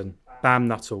Anderson, Bam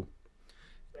Nuttall.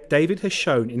 David has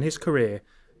shown in his career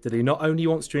that he not only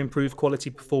wants to improve quality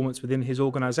performance within his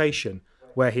organisation,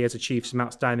 where he has achieved some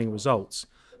outstanding results,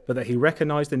 but that he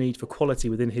recognised the need for quality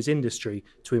within his industry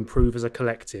to improve as a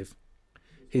collective.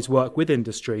 His work with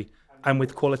industry and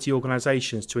with quality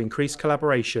organisations to increase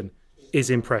collaboration is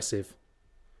impressive.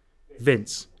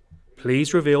 Vince,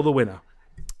 please reveal the winner.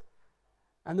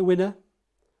 And the winner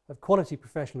of Quality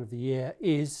Professional of the Year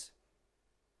is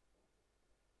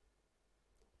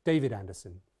David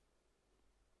Anderson.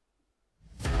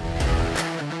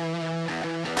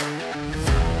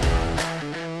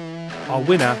 Our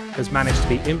winner has managed to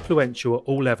be influential at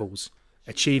all levels,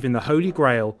 achieving the holy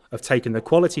grail of taking the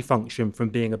quality function from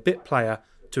being a bit player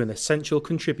to an essential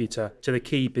contributor to the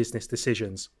key business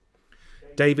decisions.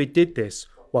 David did this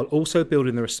while also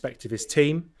building the respect of his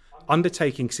team,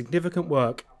 undertaking significant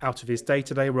work out of his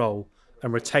day-to-day role,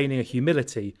 and retaining a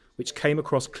humility which came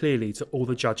across clearly to all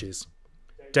the judges.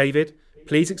 David,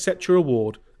 please accept your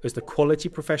award as the Quality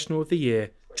Professional of the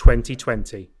Year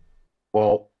 2020.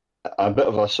 Well, a bit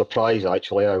of a surprise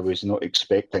actually. I was not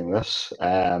expecting this.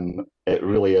 It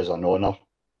really is an honour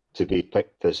to be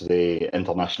picked as the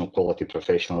International Quality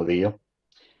Professional of the Year.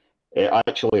 It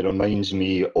actually reminds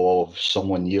me of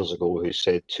someone years ago who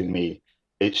said to me,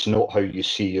 "It's not how you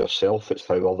see yourself, it's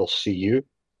how others see you."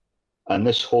 And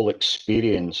this whole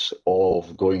experience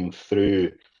of going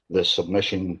through the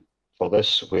submission for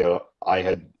this, where I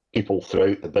had people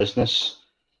throughout the business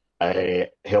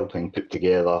helping put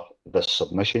together this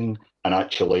submission and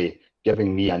actually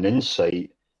giving me an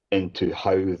insight into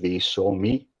how they saw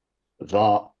me,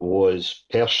 that was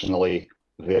personally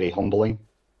very humbling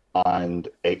and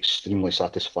extremely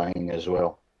satisfying as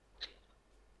well.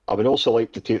 I would also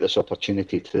like to take this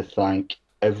opportunity to thank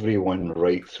everyone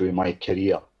right through my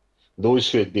career,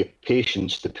 those who had the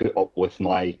patience to put up with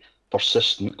my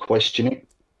persistent questioning,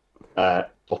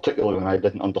 particularly when I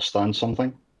didn't understand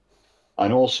something,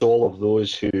 and also all of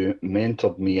those who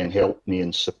mentored me and helped me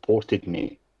and supported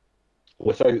me.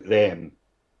 Without them,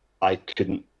 I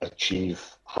couldn't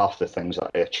achieve half the things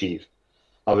that I achieved.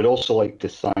 I would also like to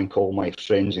thank all my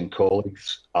friends and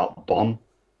colleagues at BUM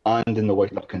and in the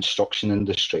wider construction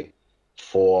industry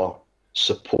for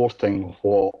supporting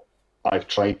what I've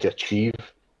tried to achieve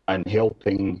and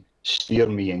helping steer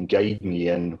me and guide me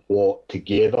in what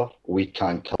together we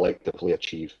can collectively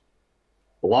achieve.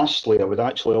 Lastly, I would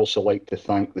actually also like to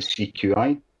thank the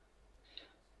CQI.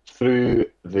 Through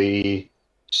the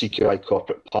CQI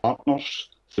corporate partners,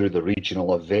 through the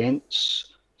regional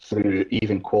events, through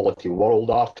even Quality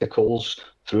World articles,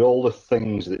 through all the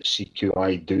things that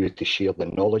CQI do to share the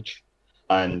knowledge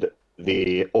and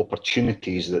the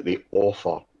opportunities that they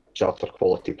offer chartered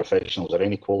quality professionals or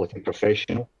any quality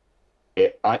professional,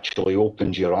 it actually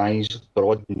opens your eyes,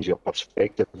 broadens your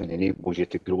perspective and enables you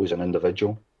to grow as an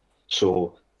individual.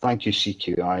 So thank you,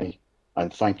 CQI,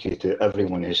 and thank you to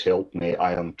everyone who's helped me.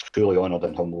 I am truly honoured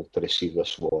and humbled to receive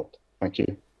this award. Thank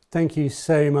you. Thank you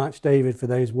so much, David, for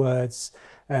those words.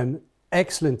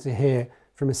 Excellent to hear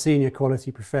from a senior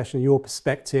quality professional, your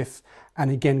perspective, and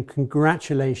again,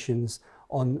 congratulations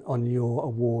on your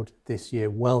award this year.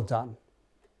 Well done.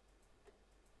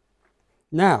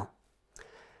 Now,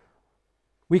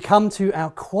 we come to our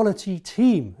Quality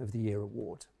Team of the Year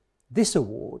award. This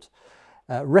award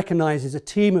recognises a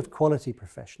team of quality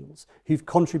professionals who've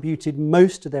contributed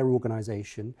most to their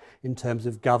organisation in terms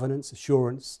of governance,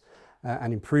 assurance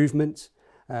and improvement,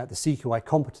 the CQI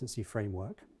competency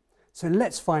framework. So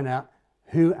let's find out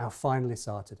who our finalists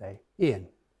are today. Ian.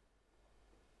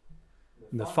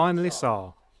 The finalists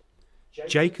are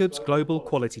Jacobs Global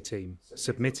Quality Team,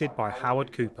 submitted by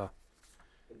Howard Cooper.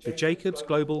 The Jacobs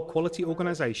Global Quality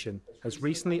Organisation has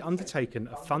recently undertaken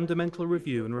a fundamental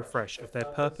review and refresh of their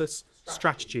purpose,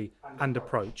 strategy and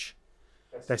approach.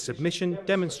 Their submission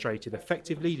demonstrated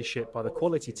effective leadership by the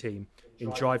quality team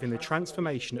in driving the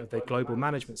transformation of their global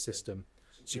management system,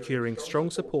 securing strong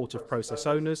support of process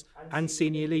owners and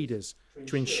senior leaders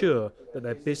to ensure that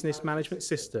their business management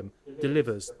system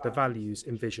delivers the values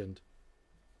envisioned.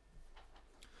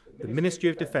 The Ministry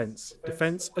of Defence,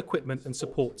 Defence Equipment and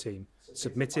Support Team,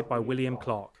 submitted by William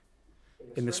Clark.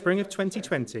 In the spring of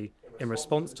 2020, in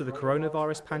response to the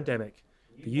coronavirus pandemic,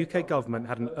 the UK government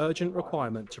had an urgent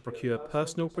requirement to procure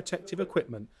personal protective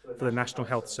equipment for the National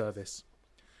Health Service.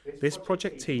 This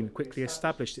project team quickly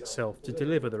established itself to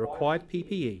deliver the required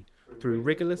PPE through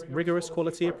rigorous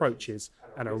quality approaches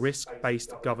and a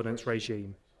risk-based governance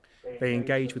regime. They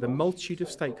engage with a multitude of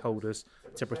stakeholders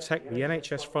to protect the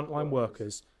NHS frontline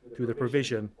workers through the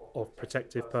provision of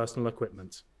protective personal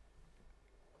equipment.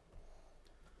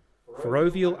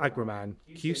 Ferrovial Agraman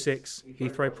Q6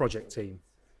 Heathrow Project Team,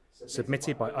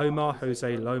 submitted by Omar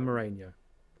Jose Lomareno.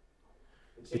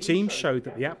 The team showed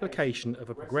that the application of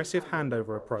a progressive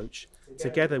handover approach,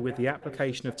 together with the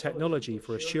application of technology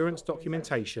for assurance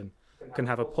documentation, can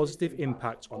have a positive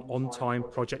impact on on-time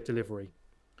project delivery.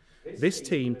 This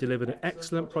team delivered an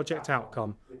excellent project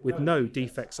outcome with no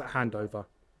defects at handover.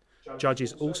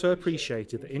 Judges also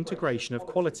appreciated the integration of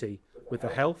quality with the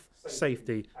health,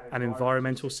 safety and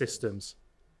environmental systems.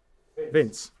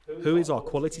 Vince, who is our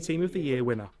Quality Team of the Year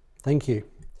winner? Thank you.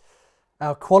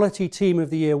 Our Quality Team of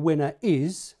the Year winner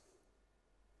is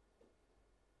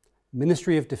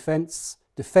Ministry of Defence,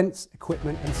 Defence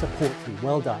Equipment and Support Team.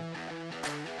 Well done.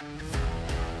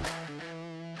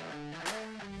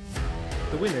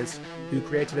 The winners, who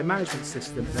created a management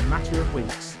system in a matter of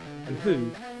weeks and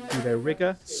who, through their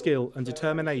rigour, skill and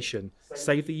determination,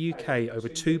 saved the UK over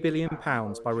 £2 billion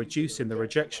by reducing the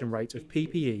rejection rate of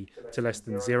PPE to less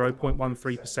than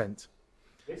 0.13%.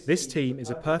 This team is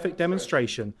a perfect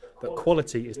demonstration that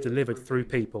quality is delivered through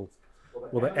people.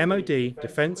 Will the MOD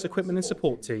Defence Equipment and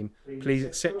Support Team please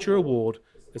accept your award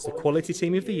as the Quality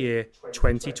Team of the Year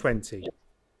 2020?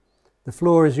 The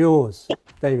floor is yours,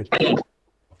 David.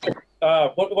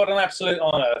 What an absolute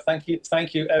honour. Thank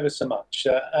you ever so much.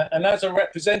 And as a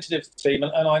representative of the team,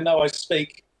 and I know I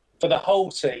speak for the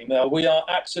whole team, we are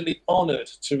absolutely honoured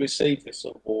to receive this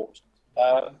award.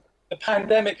 The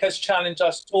pandemic has challenged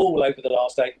us all over the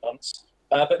last 8 months,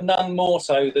 but none more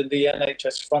so than the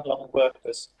NHS frontline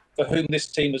workers for whom this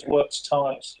team has worked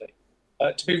tirelessly.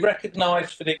 To be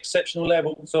recognised for the exceptional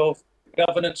levels of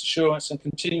governance, assurance and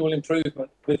continual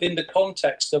improvement within the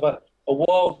context of a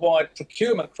worldwide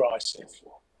procurement crisis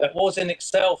that was in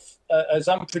itself as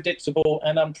unpredictable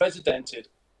and unprecedented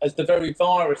as the very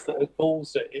virus that had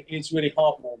caused it, it is really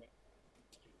heartwarming.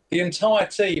 The entire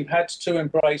team had to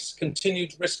embrace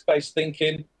continued risk-based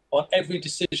thinking on every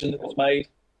decision that was made.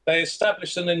 They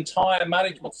established an entire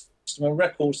management system and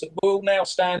records that will now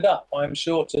stand up, I am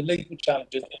sure, to legal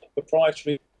challenges,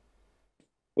 proprietary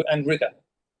and rigour.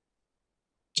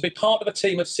 To be part of a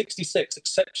team of 66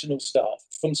 exceptional staff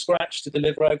from scratch to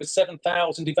deliver over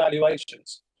 7,000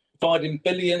 evaluations, providing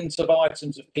billions of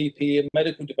items of PPE and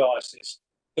medical devices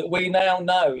that we now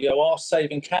know are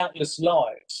saving countless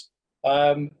lives,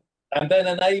 and then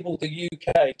enable the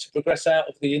UK to progress out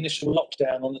of the initial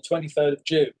lockdown on the 23rd of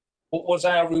June, what was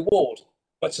our reward.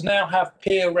 But to now have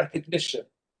peer recognition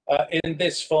in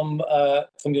this from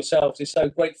yourselves is so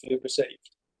gratefully received.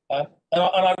 And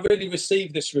I really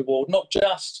received this reward, not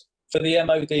just for the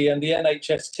MOD and the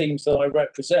NHS teams that I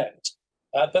represent,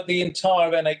 but the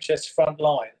entire NHS front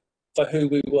line for who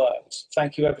we worked.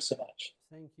 Thank you ever so much.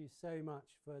 Thank you so much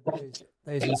for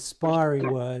those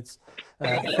inspiring words.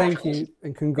 Thank you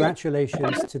and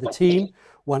congratulations to the team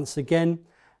once again.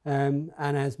 And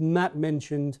as Matt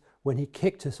mentioned when he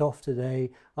kicked us off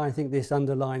today, I think this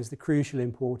underlines the crucial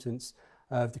importance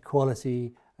of the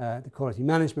quality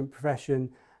management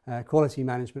profession, quality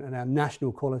management and our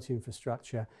national quality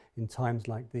infrastructure in times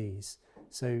like these.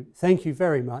 So thank you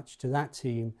very much to that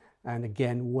team and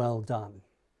again, well done.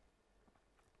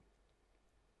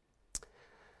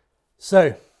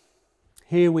 So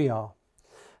here we are,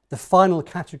 the final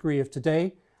category of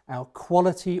today, our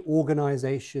Quality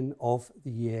Organisation of the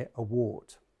Year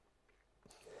award.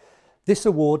 This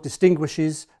award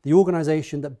distinguishes the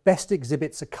organisation that best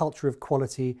exhibits a culture of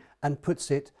quality and puts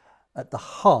it at the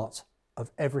heart of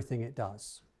everything it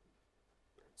does.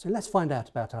 So let's find out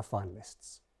about our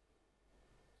finalists.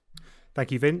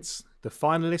 Thank you, Vince. The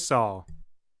finalists are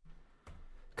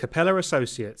Capella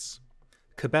Associates.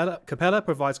 Capella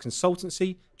provides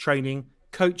consultancy, training,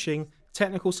 coaching,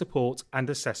 technical support and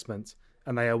assessment,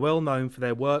 and they are well known for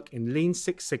their work in Lean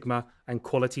Six Sigma and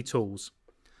quality tools.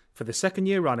 For the second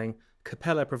year running,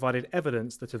 Capella provided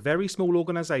evidence that a very small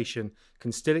organisation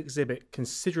can still exhibit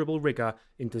considerable rigour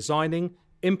in designing,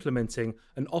 implementing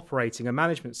and operating a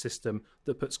management system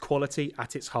that puts quality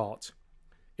at its heart.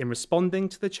 In responding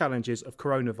to the challenges of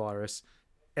coronavirus,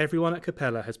 everyone at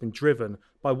Capella has been driven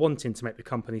by wanting to make the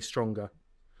company stronger.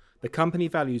 The company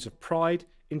values of pride,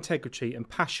 integrity and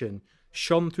passion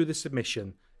shone through the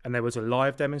submission, and there was a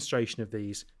live demonstration of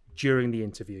these during the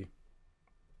interview.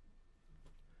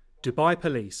 Dubai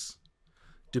Police.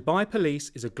 Dubai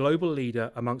Police is a global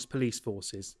leader amongst police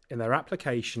forces in their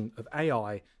application of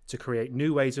AI to create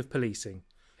new ways of policing,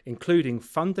 including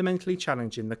fundamentally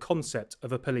challenging the concept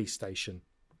of a police station.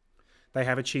 They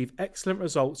have achieved excellent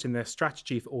results in their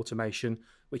strategy for automation,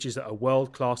 which is at a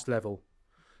world-class level.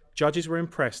 Judges were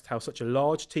impressed how such a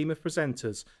large team of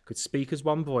presenters could speak as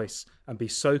one voice and be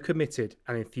so committed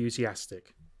and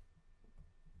enthusiastic.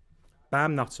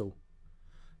 BAM Nuttall.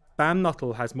 BAM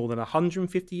Nuttall has more than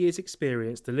 150 years'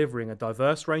 experience delivering a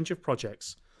diverse range of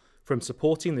projects, from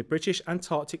supporting the British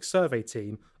Antarctic Survey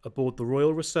team aboard the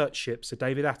Royal Research Ship Sir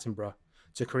David Attenborough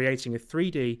to creating a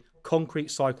 3D concrete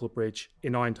cycle bridge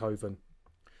in Eindhoven.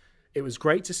 It was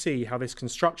great to see how this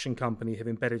construction company have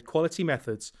embedded quality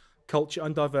methods, culture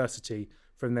and diversity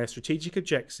from their strategic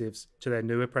objectives to their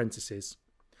new apprentices.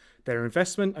 Their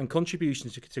investment and contribution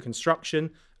to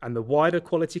construction and the wider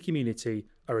quality community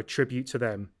are a tribute to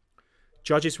them.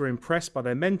 Judges were impressed by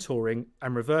their mentoring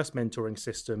and reverse mentoring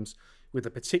systems, with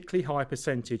a particularly high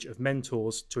percentage of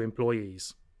mentors to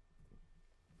employees.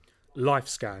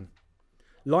 LifeScan.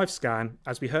 LifeScan,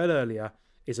 as we heard earlier,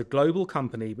 is a global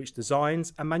company which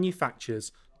designs and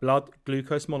manufactures blood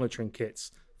glucose monitoring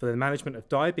kits for the management of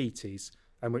diabetes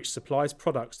and which supplies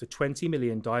products to 20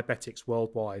 million diabetics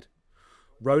worldwide.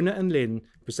 Rona and Lynn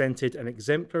presented an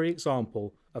exemplary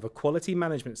example of a quality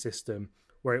management system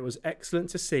where it was excellent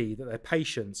to see that their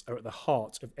patients are at the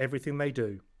heart of everything they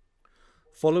do.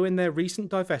 Following their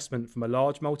recent divestment from a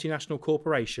large multinational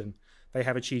corporation, they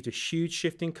have achieved a huge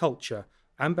shift in culture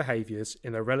and behaviours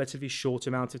in a relatively short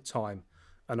amount of time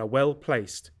and are well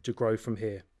placed to grow from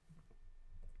here.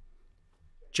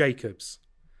 Jacobs.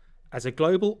 As a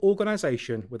global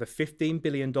organisation with a $15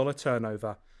 billion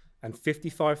turnover and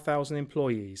 55,000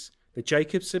 employees, the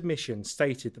Jacobs submission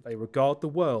stated that they regard the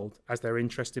world as their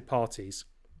interested parties.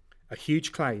 A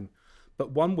huge claim,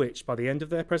 but one which, by the end of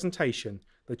their presentation,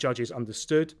 the judges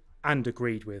understood and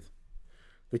agreed with.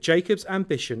 The Jacobs'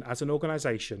 ambition as an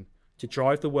organisation to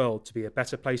drive the world to be a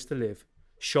better place to live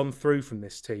shone through from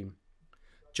this team.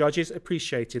 Judges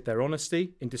appreciated their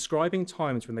honesty in describing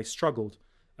times when they struggled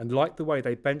and liked the way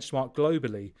they benchmarked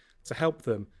globally to help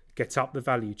them get up the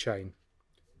value chain.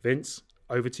 Vince,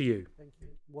 over to you. Thank you.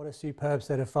 What a superb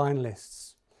set of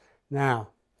finalists. Now,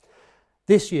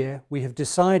 this year we have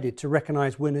decided to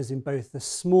recognise winners in both the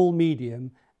small,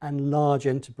 medium and large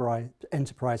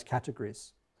enterprise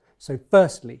categories. So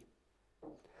firstly,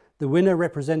 the winner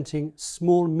representing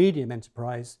small, medium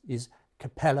enterprise is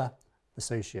Capella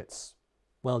Associates.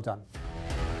 Well done.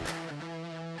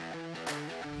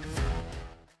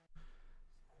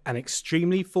 An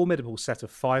extremely formidable set of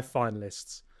 5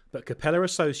 finalists, but Capella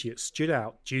Associates stood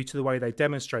out due to the way they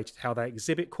demonstrated how they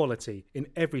exhibit quality in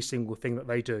every single thing that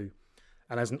they do,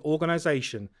 and as an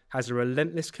organisation has a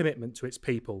relentless commitment to its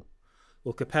people.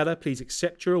 Will Capella please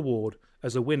accept your award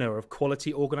as a winner of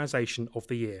Quality Organisation of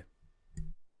the Year?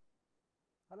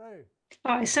 Hello.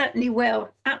 I certainly will.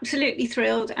 Absolutely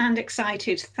thrilled and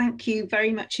excited. Thank you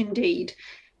very much indeed.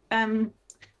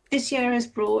 This year has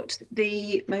brought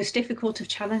the most difficult of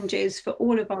challenges for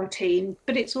all of our team,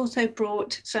 but it's also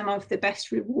brought some of the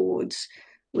best rewards.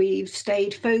 We've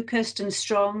stayed focused and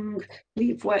strong.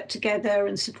 We've worked together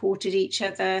and supported each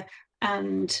other,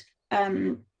 and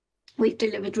we've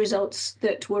delivered results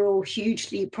that we're all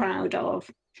hugely proud of.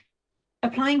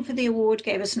 Applying for the award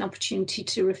gave us an opportunity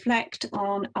to reflect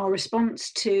on our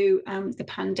response to the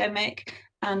pandemic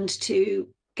and to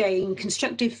gain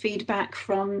constructive feedback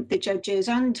from the judges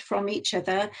and from each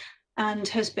other, and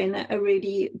has been a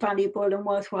really valuable and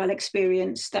worthwhile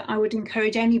experience that I would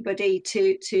encourage anybody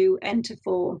to enter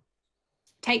for.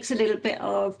 Takes a little bit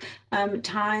of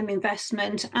time,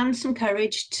 investment, and some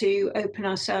courage to open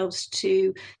ourselves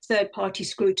to third-party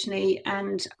scrutiny.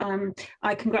 And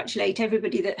I congratulate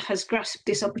everybody that has grasped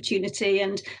this opportunity,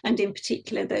 and in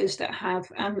particular those that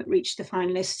have reached the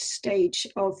finalist stage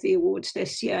of the awards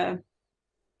this year.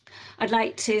 I'd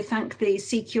like to thank the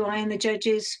CQI and the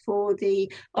judges for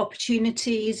the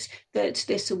opportunities that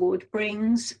this award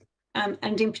brings.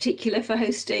 And in particular for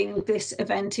hosting this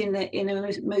event in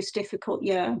a most difficult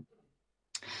year.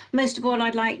 Most of all,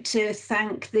 I'd like to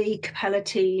thank the Capella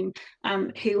team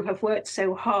who have worked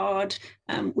so hard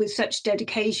with such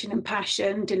dedication and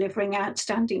passion, delivering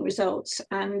outstanding results.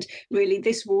 And really,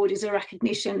 this award is a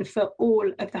recognition for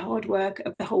all of the hard work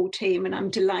of the whole team, and I'm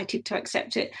delighted to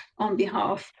accept it on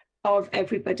behalf of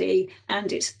everybody,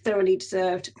 and it's thoroughly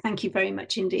deserved. Thank you very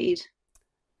much indeed.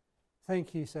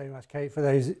 Thank you so much, Kate, for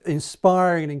those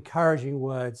inspiring and encouraging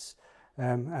words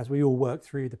as we all work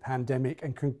through the pandemic.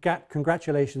 And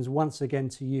congratulations once again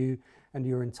to you and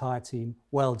your entire team.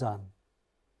 Well done.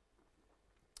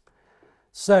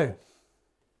 So,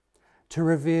 to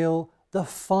reveal the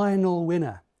final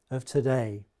winner of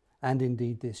today and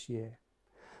indeed this year,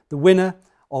 the winner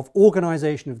of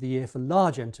Organisation of the Year for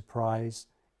Large Enterprise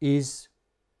is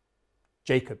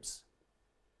Jacobs.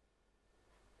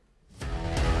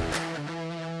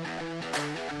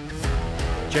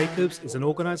 Jacobs is an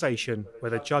organisation where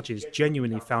the judges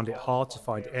genuinely found it hard to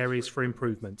find areas for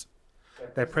improvement.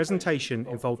 Their presentation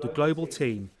involved a global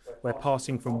team where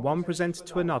passing from one presenter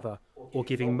to another or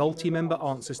giving multi-member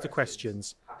answers to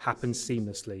questions happens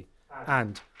seamlessly,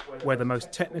 and where the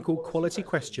most technical quality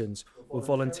questions were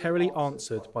voluntarily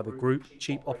answered by the Group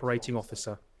Chief Operating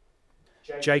Officer.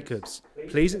 Jacobs,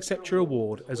 please accept your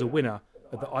award as a winner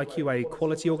of the IQA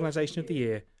Quality Organisation of the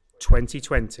Year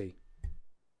 2020.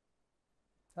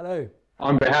 Hello.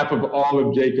 On behalf of all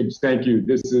of Jacobs, thank you.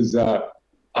 This is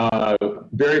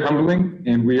very humbling,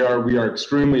 and we are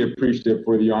extremely appreciative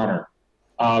for the honor.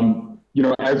 You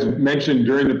know, as mentioned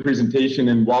during the presentation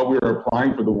and while we were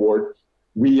applying for the award,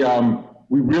 we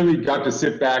really got to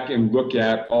sit back and look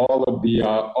at all of the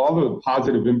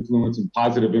positive influence and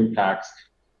positive impacts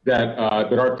that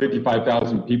our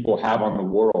 55,000 people have on the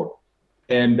world,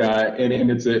 and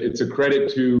it's a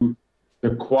credit to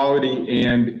the quality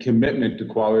and commitment to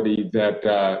quality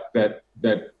that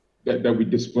we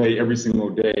display every single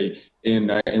day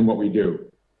in what we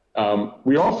do.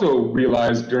 We also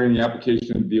realized during the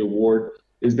application of the award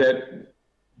is that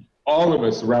all of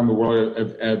us around the world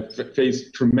have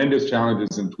faced tremendous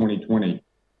challenges in 2020,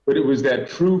 but it was that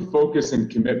true focus and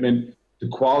commitment to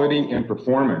quality and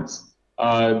performance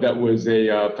that was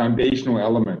a foundational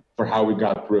element for how we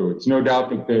got through. It's no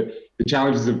doubt that the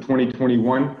challenges of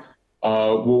 2021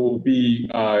 will be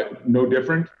no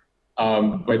different,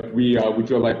 but we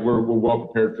feel like we're well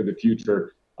prepared for the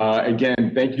future.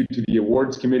 Again, thank you to the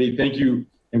awards committee. Thank you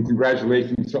and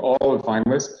congratulations to all the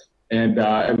finalists. And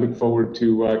I look forward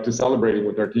to celebrating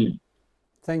with our team.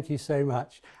 Thank you so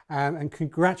much. And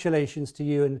congratulations to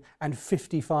you and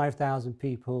 55,000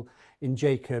 people in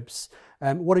Jacobs.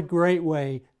 What a great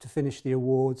way to finish the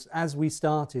awards as we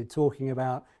started talking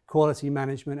about quality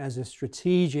management as a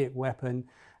strategic weapon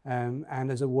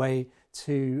and as a way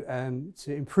to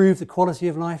improve the quality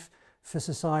of life for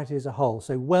society as a whole.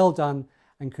 So well done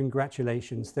and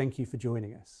congratulations. Thank you for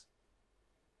joining us.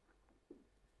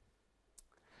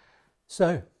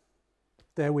 So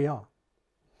there we are.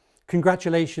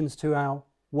 Congratulations to our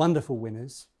wonderful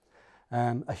winners.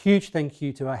 A huge thank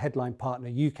you to our headline partner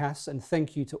UKAS, and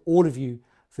thank you to all of you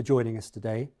for joining us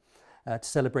today to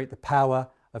celebrate the power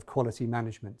of quality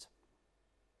management.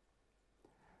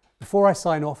 Before I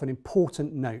sign off, an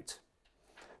important note.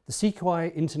 The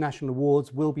CQI International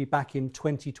Awards will be back in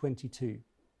 2022.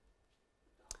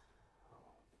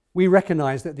 We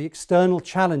recognise that the external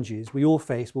challenges we all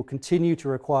face will continue to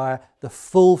require the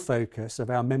full focus of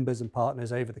our members and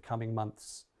partners over the coming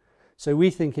months. So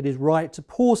we think it is right to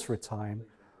pause for a time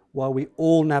while we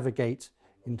all navigate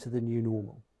into the new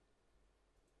normal.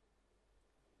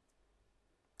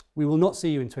 We will not see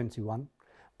you in 21,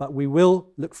 but we will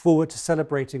look forward to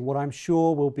celebrating what I'm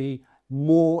sure will be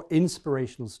more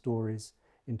inspirational stories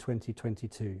in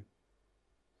 2022.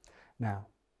 Now,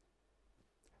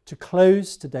 to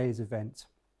close today's event,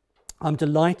 I'm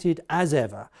delighted as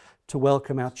ever to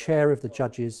welcome our Chair of the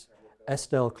Judges,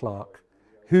 Estelle Clark,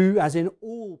 who, as in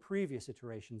all previous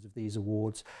iterations of these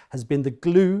awards, has been the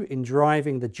glue in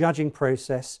driving the judging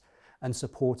process and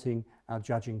supporting our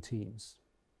judging teams.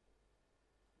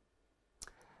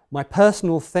 My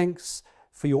personal thanks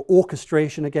for your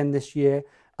orchestration again this year,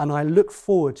 and I look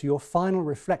forward to your final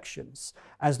reflections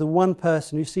as the one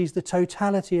person who sees the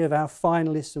totality of our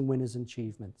finalists and winners'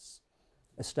 achievements.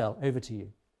 Estelle, over to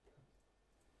you.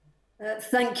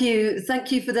 Thank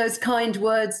you for those kind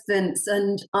words, Vince,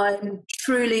 and I'm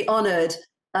truly honoured,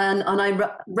 and I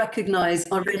recognise,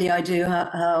 I do,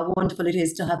 how wonderful it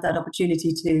is to have that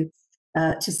opportunity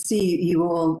to see you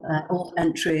all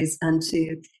entries, and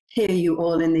to hear you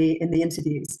all in the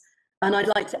interviews. And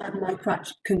I'd like to add my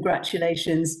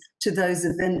congratulations to those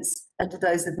of Vince and to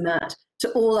those of Matt, to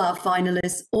all our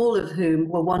finalists, all of whom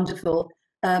were wonderful,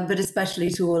 but especially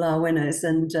to all our winners.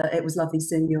 And it was lovely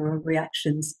seeing your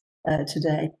reactions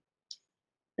today.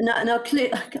 Now,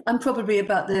 I'm probably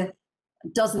about the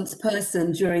dozenth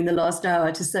person during the last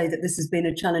hour to say that this has been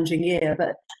a challenging year,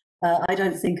 but I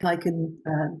don't think I can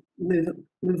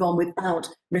move on without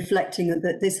reflecting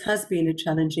that this has been a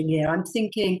challenging year. I'm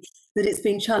thinking that it's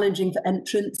been challenging for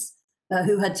entrants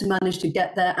who had to manage to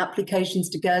get their applications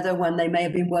together when they may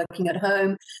have been working at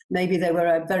home. Maybe they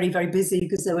were very, very busy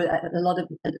because there were a lot of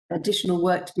additional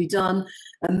work to be done,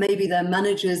 and maybe their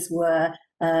managers were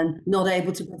not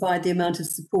able to provide the amount of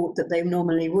support that they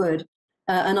normally would.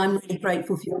 And I'm really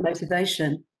grateful for your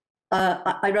motivation.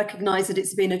 I recognise that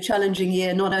it's been a challenging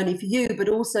year, not only for you, but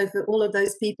also for all of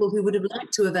those people who would have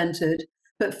liked to have entered,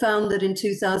 but found that in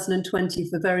 2020,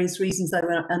 for various reasons, they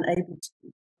were unable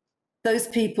to. Those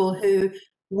people who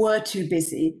were too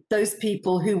busy, those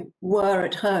people who were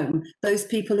at home, those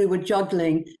people who were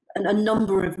juggling a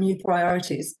number of new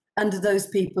priorities, and those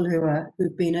people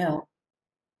who've been ill.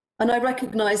 And I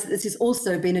recognise that this has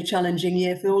also been a challenging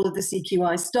year for all of the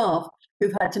CQI staff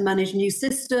who've had to manage new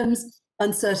systems,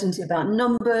 uncertainty about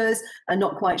numbers, and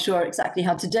not quite sure exactly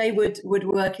how today would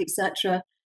work, etc.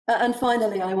 And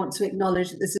finally, I want to acknowledge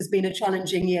that this has been a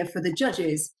challenging year for the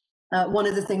judges. One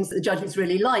of the things that the judges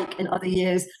really like in other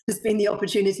years has been the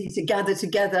opportunity to gather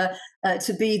together,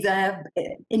 to be there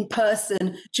in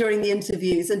person during the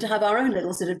interviews, and to have our own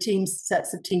little sort of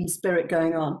sets of team spirit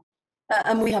going on.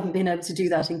 And we haven't been able to do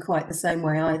that in quite the same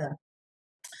way either.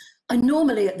 And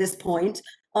normally at this point,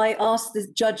 I ask the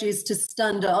judges to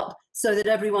stand up so that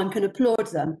everyone can applaud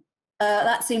them.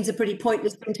 That seems a pretty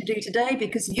pointless thing to do today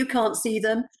because you can't see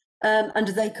them and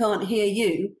they can't hear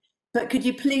you. But could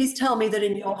you please tell me that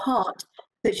in your heart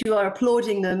that you are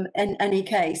applauding them in any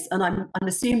case? And I'm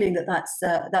assuming that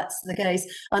that's the case.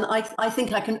 And I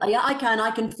think I can. Yeah,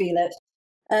 I can feel it.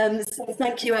 So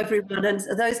thank you, everyone, and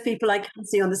those people I can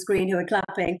see on the screen who are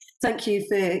clapping. Thank you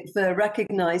for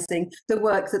recognising the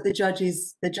work that the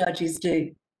judges do.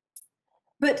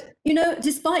 But you know,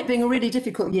 despite being a really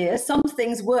difficult year, some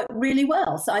things work really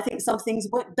well. So I think some things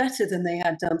work better than they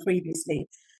had done previously.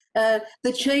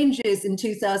 The changes in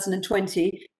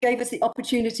 2020 gave us the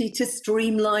opportunity to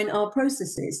streamline our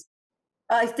processes.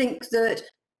 I think that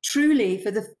truly,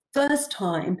 for the first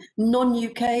time,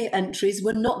 non-UK entries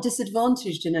were not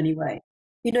disadvantaged in any way.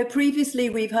 You know,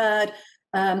 previously we've had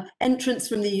entrants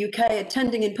from the UK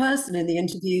attending in person in the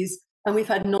interviews, and we've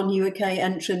had non-UK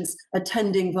entrants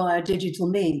attending via digital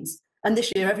means. And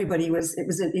this year, everybody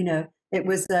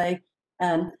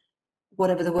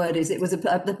whatever the word is, it was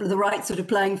the right sort of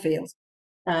playing field.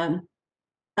 And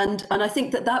I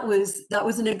think that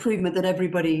was an improvement that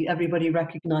everybody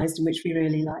recognised and which we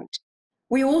really liked.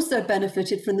 We also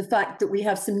benefited from the fact that we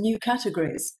have some new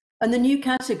categories, and the new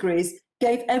categories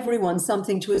gave everyone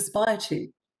something to aspire to.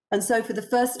 And so for the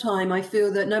first time, I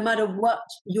feel that no matter what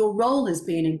your role has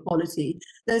been in quality,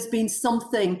 there's been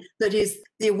something that is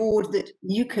the award that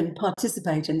you can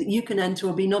participate in, that you can enter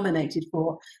or be nominated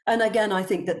for. And again, I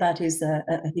think that is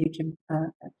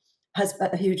has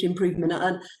a huge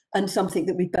improvement and something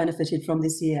that we've benefited from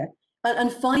this year.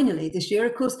 And finally, this year,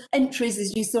 of course, entries,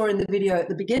 as you saw in the video at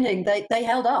the beginning, they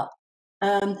held up.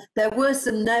 There were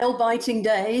some nail-biting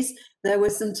days. There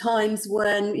were some times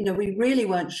when, you know, we really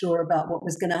weren't sure about what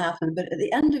was going to happen. But at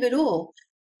the end of it all,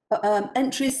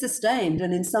 entries sustained,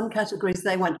 and in some categories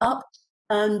they went up,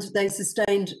 and they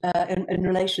sustained in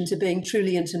relation to being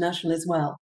truly international as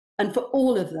well. And for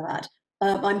all of that,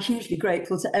 I'm hugely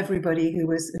grateful to everybody who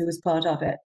was part of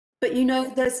it. But you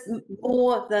know, there's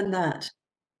more than that.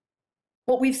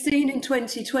 What we've seen in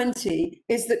 2020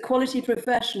 is that quality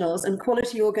professionals and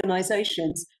quality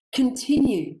organisations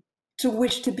continue to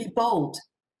wish to be bold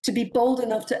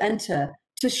enough to enter,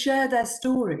 to share their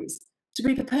stories, to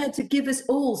be prepared to give us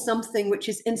all something which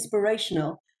is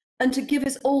inspirational, and to give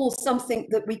us all something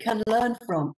that we can learn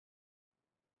from.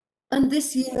 And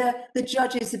this year, the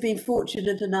judges have been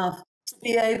fortunate enough to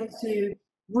be able to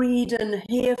read and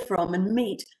hear from and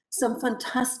meet some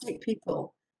fantastic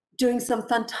people doing some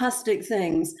fantastic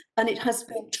things, and it has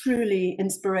been truly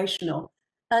inspirational.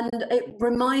 And it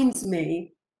reminds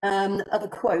me of a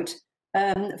quote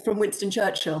from Winston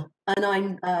Churchill. And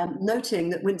I'm noting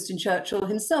that Winston Churchill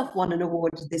himself won an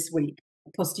award this week,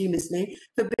 posthumously,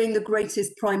 for being the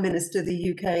greatest Prime Minister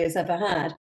the UK has ever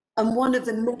had. And one of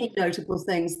the many notable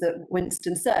things that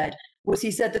Winston said was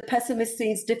he said the pessimist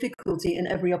sees difficulty in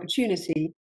every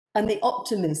opportunity and the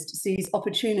optimist sees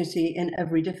opportunity in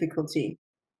every difficulty.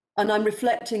 And I'm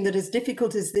reflecting that as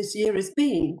difficult as this year has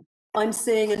been, I'm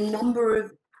seeing a number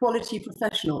of quality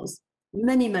professionals,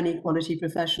 many quality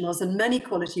professionals and many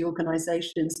quality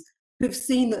organisations who've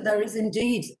seen that there is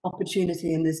indeed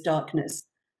opportunity in this darkness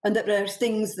and that there are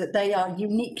things that they are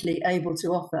uniquely able to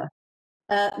offer.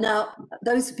 Now,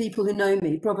 those people who know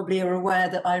me probably are aware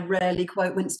that I rarely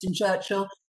quote Winston Churchill,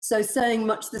 so saying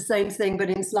much the same thing but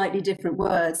in slightly different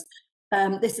words.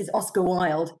 This is Oscar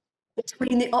Wilde.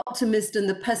 Between the optimist and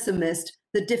the pessimist,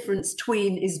 the difference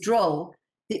tween is droll.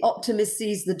 The optimist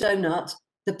sees the donut,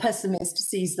 the pessimist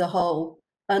sees the hole.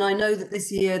 And I know that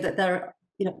this year that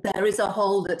there is a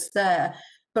hole that's there,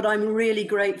 but I'm really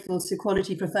grateful to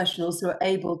quality professionals who are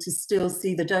able to still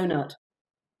see the donut.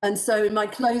 And so in my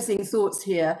closing thoughts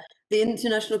here, the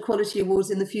International Quality Awards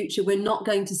in the future, we're not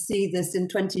going to see this in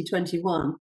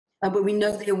 2021. But we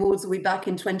know the awards will be back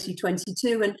in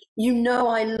 2022. And you know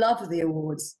I love the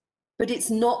awards, but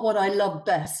it's not what I love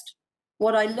best.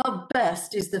 What I love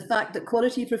best is the fact that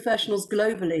quality professionals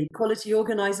globally, quality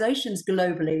organizations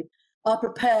globally, are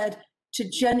prepared to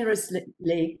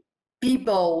generously be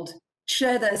bold,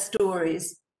 share their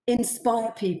stories,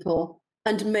 inspire people,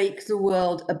 and make the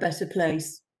world a better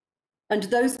place. And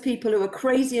those people who are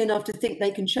crazy enough to think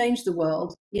they can change the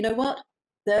world, you know what?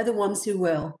 They're the ones who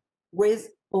will, with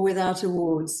or without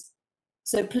awards.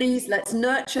 So please, let's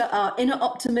nurture our inner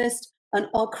optimist and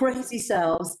our crazy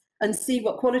selves and see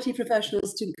what quality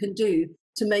professionals can do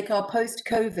to make our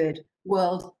post-COVID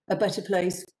world a better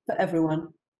place for everyone.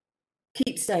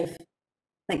 Keep safe.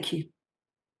 Thank you.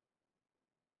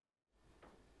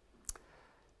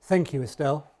 Thank you,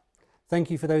 Estelle. Thank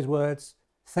you for those words.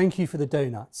 Thank you for the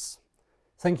donuts.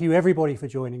 Thank you everybody for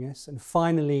joining us. And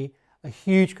finally, a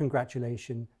huge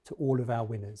congratulations to all of our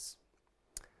winners.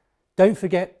 Don't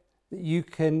forget that you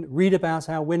can read about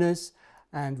our winners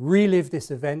and relive this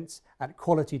event at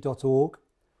quality.org.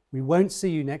 We won't see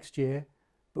you next year,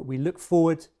 but we look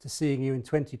forward to seeing you in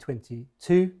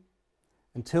 2022.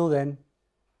 Until then,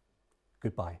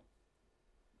 goodbye.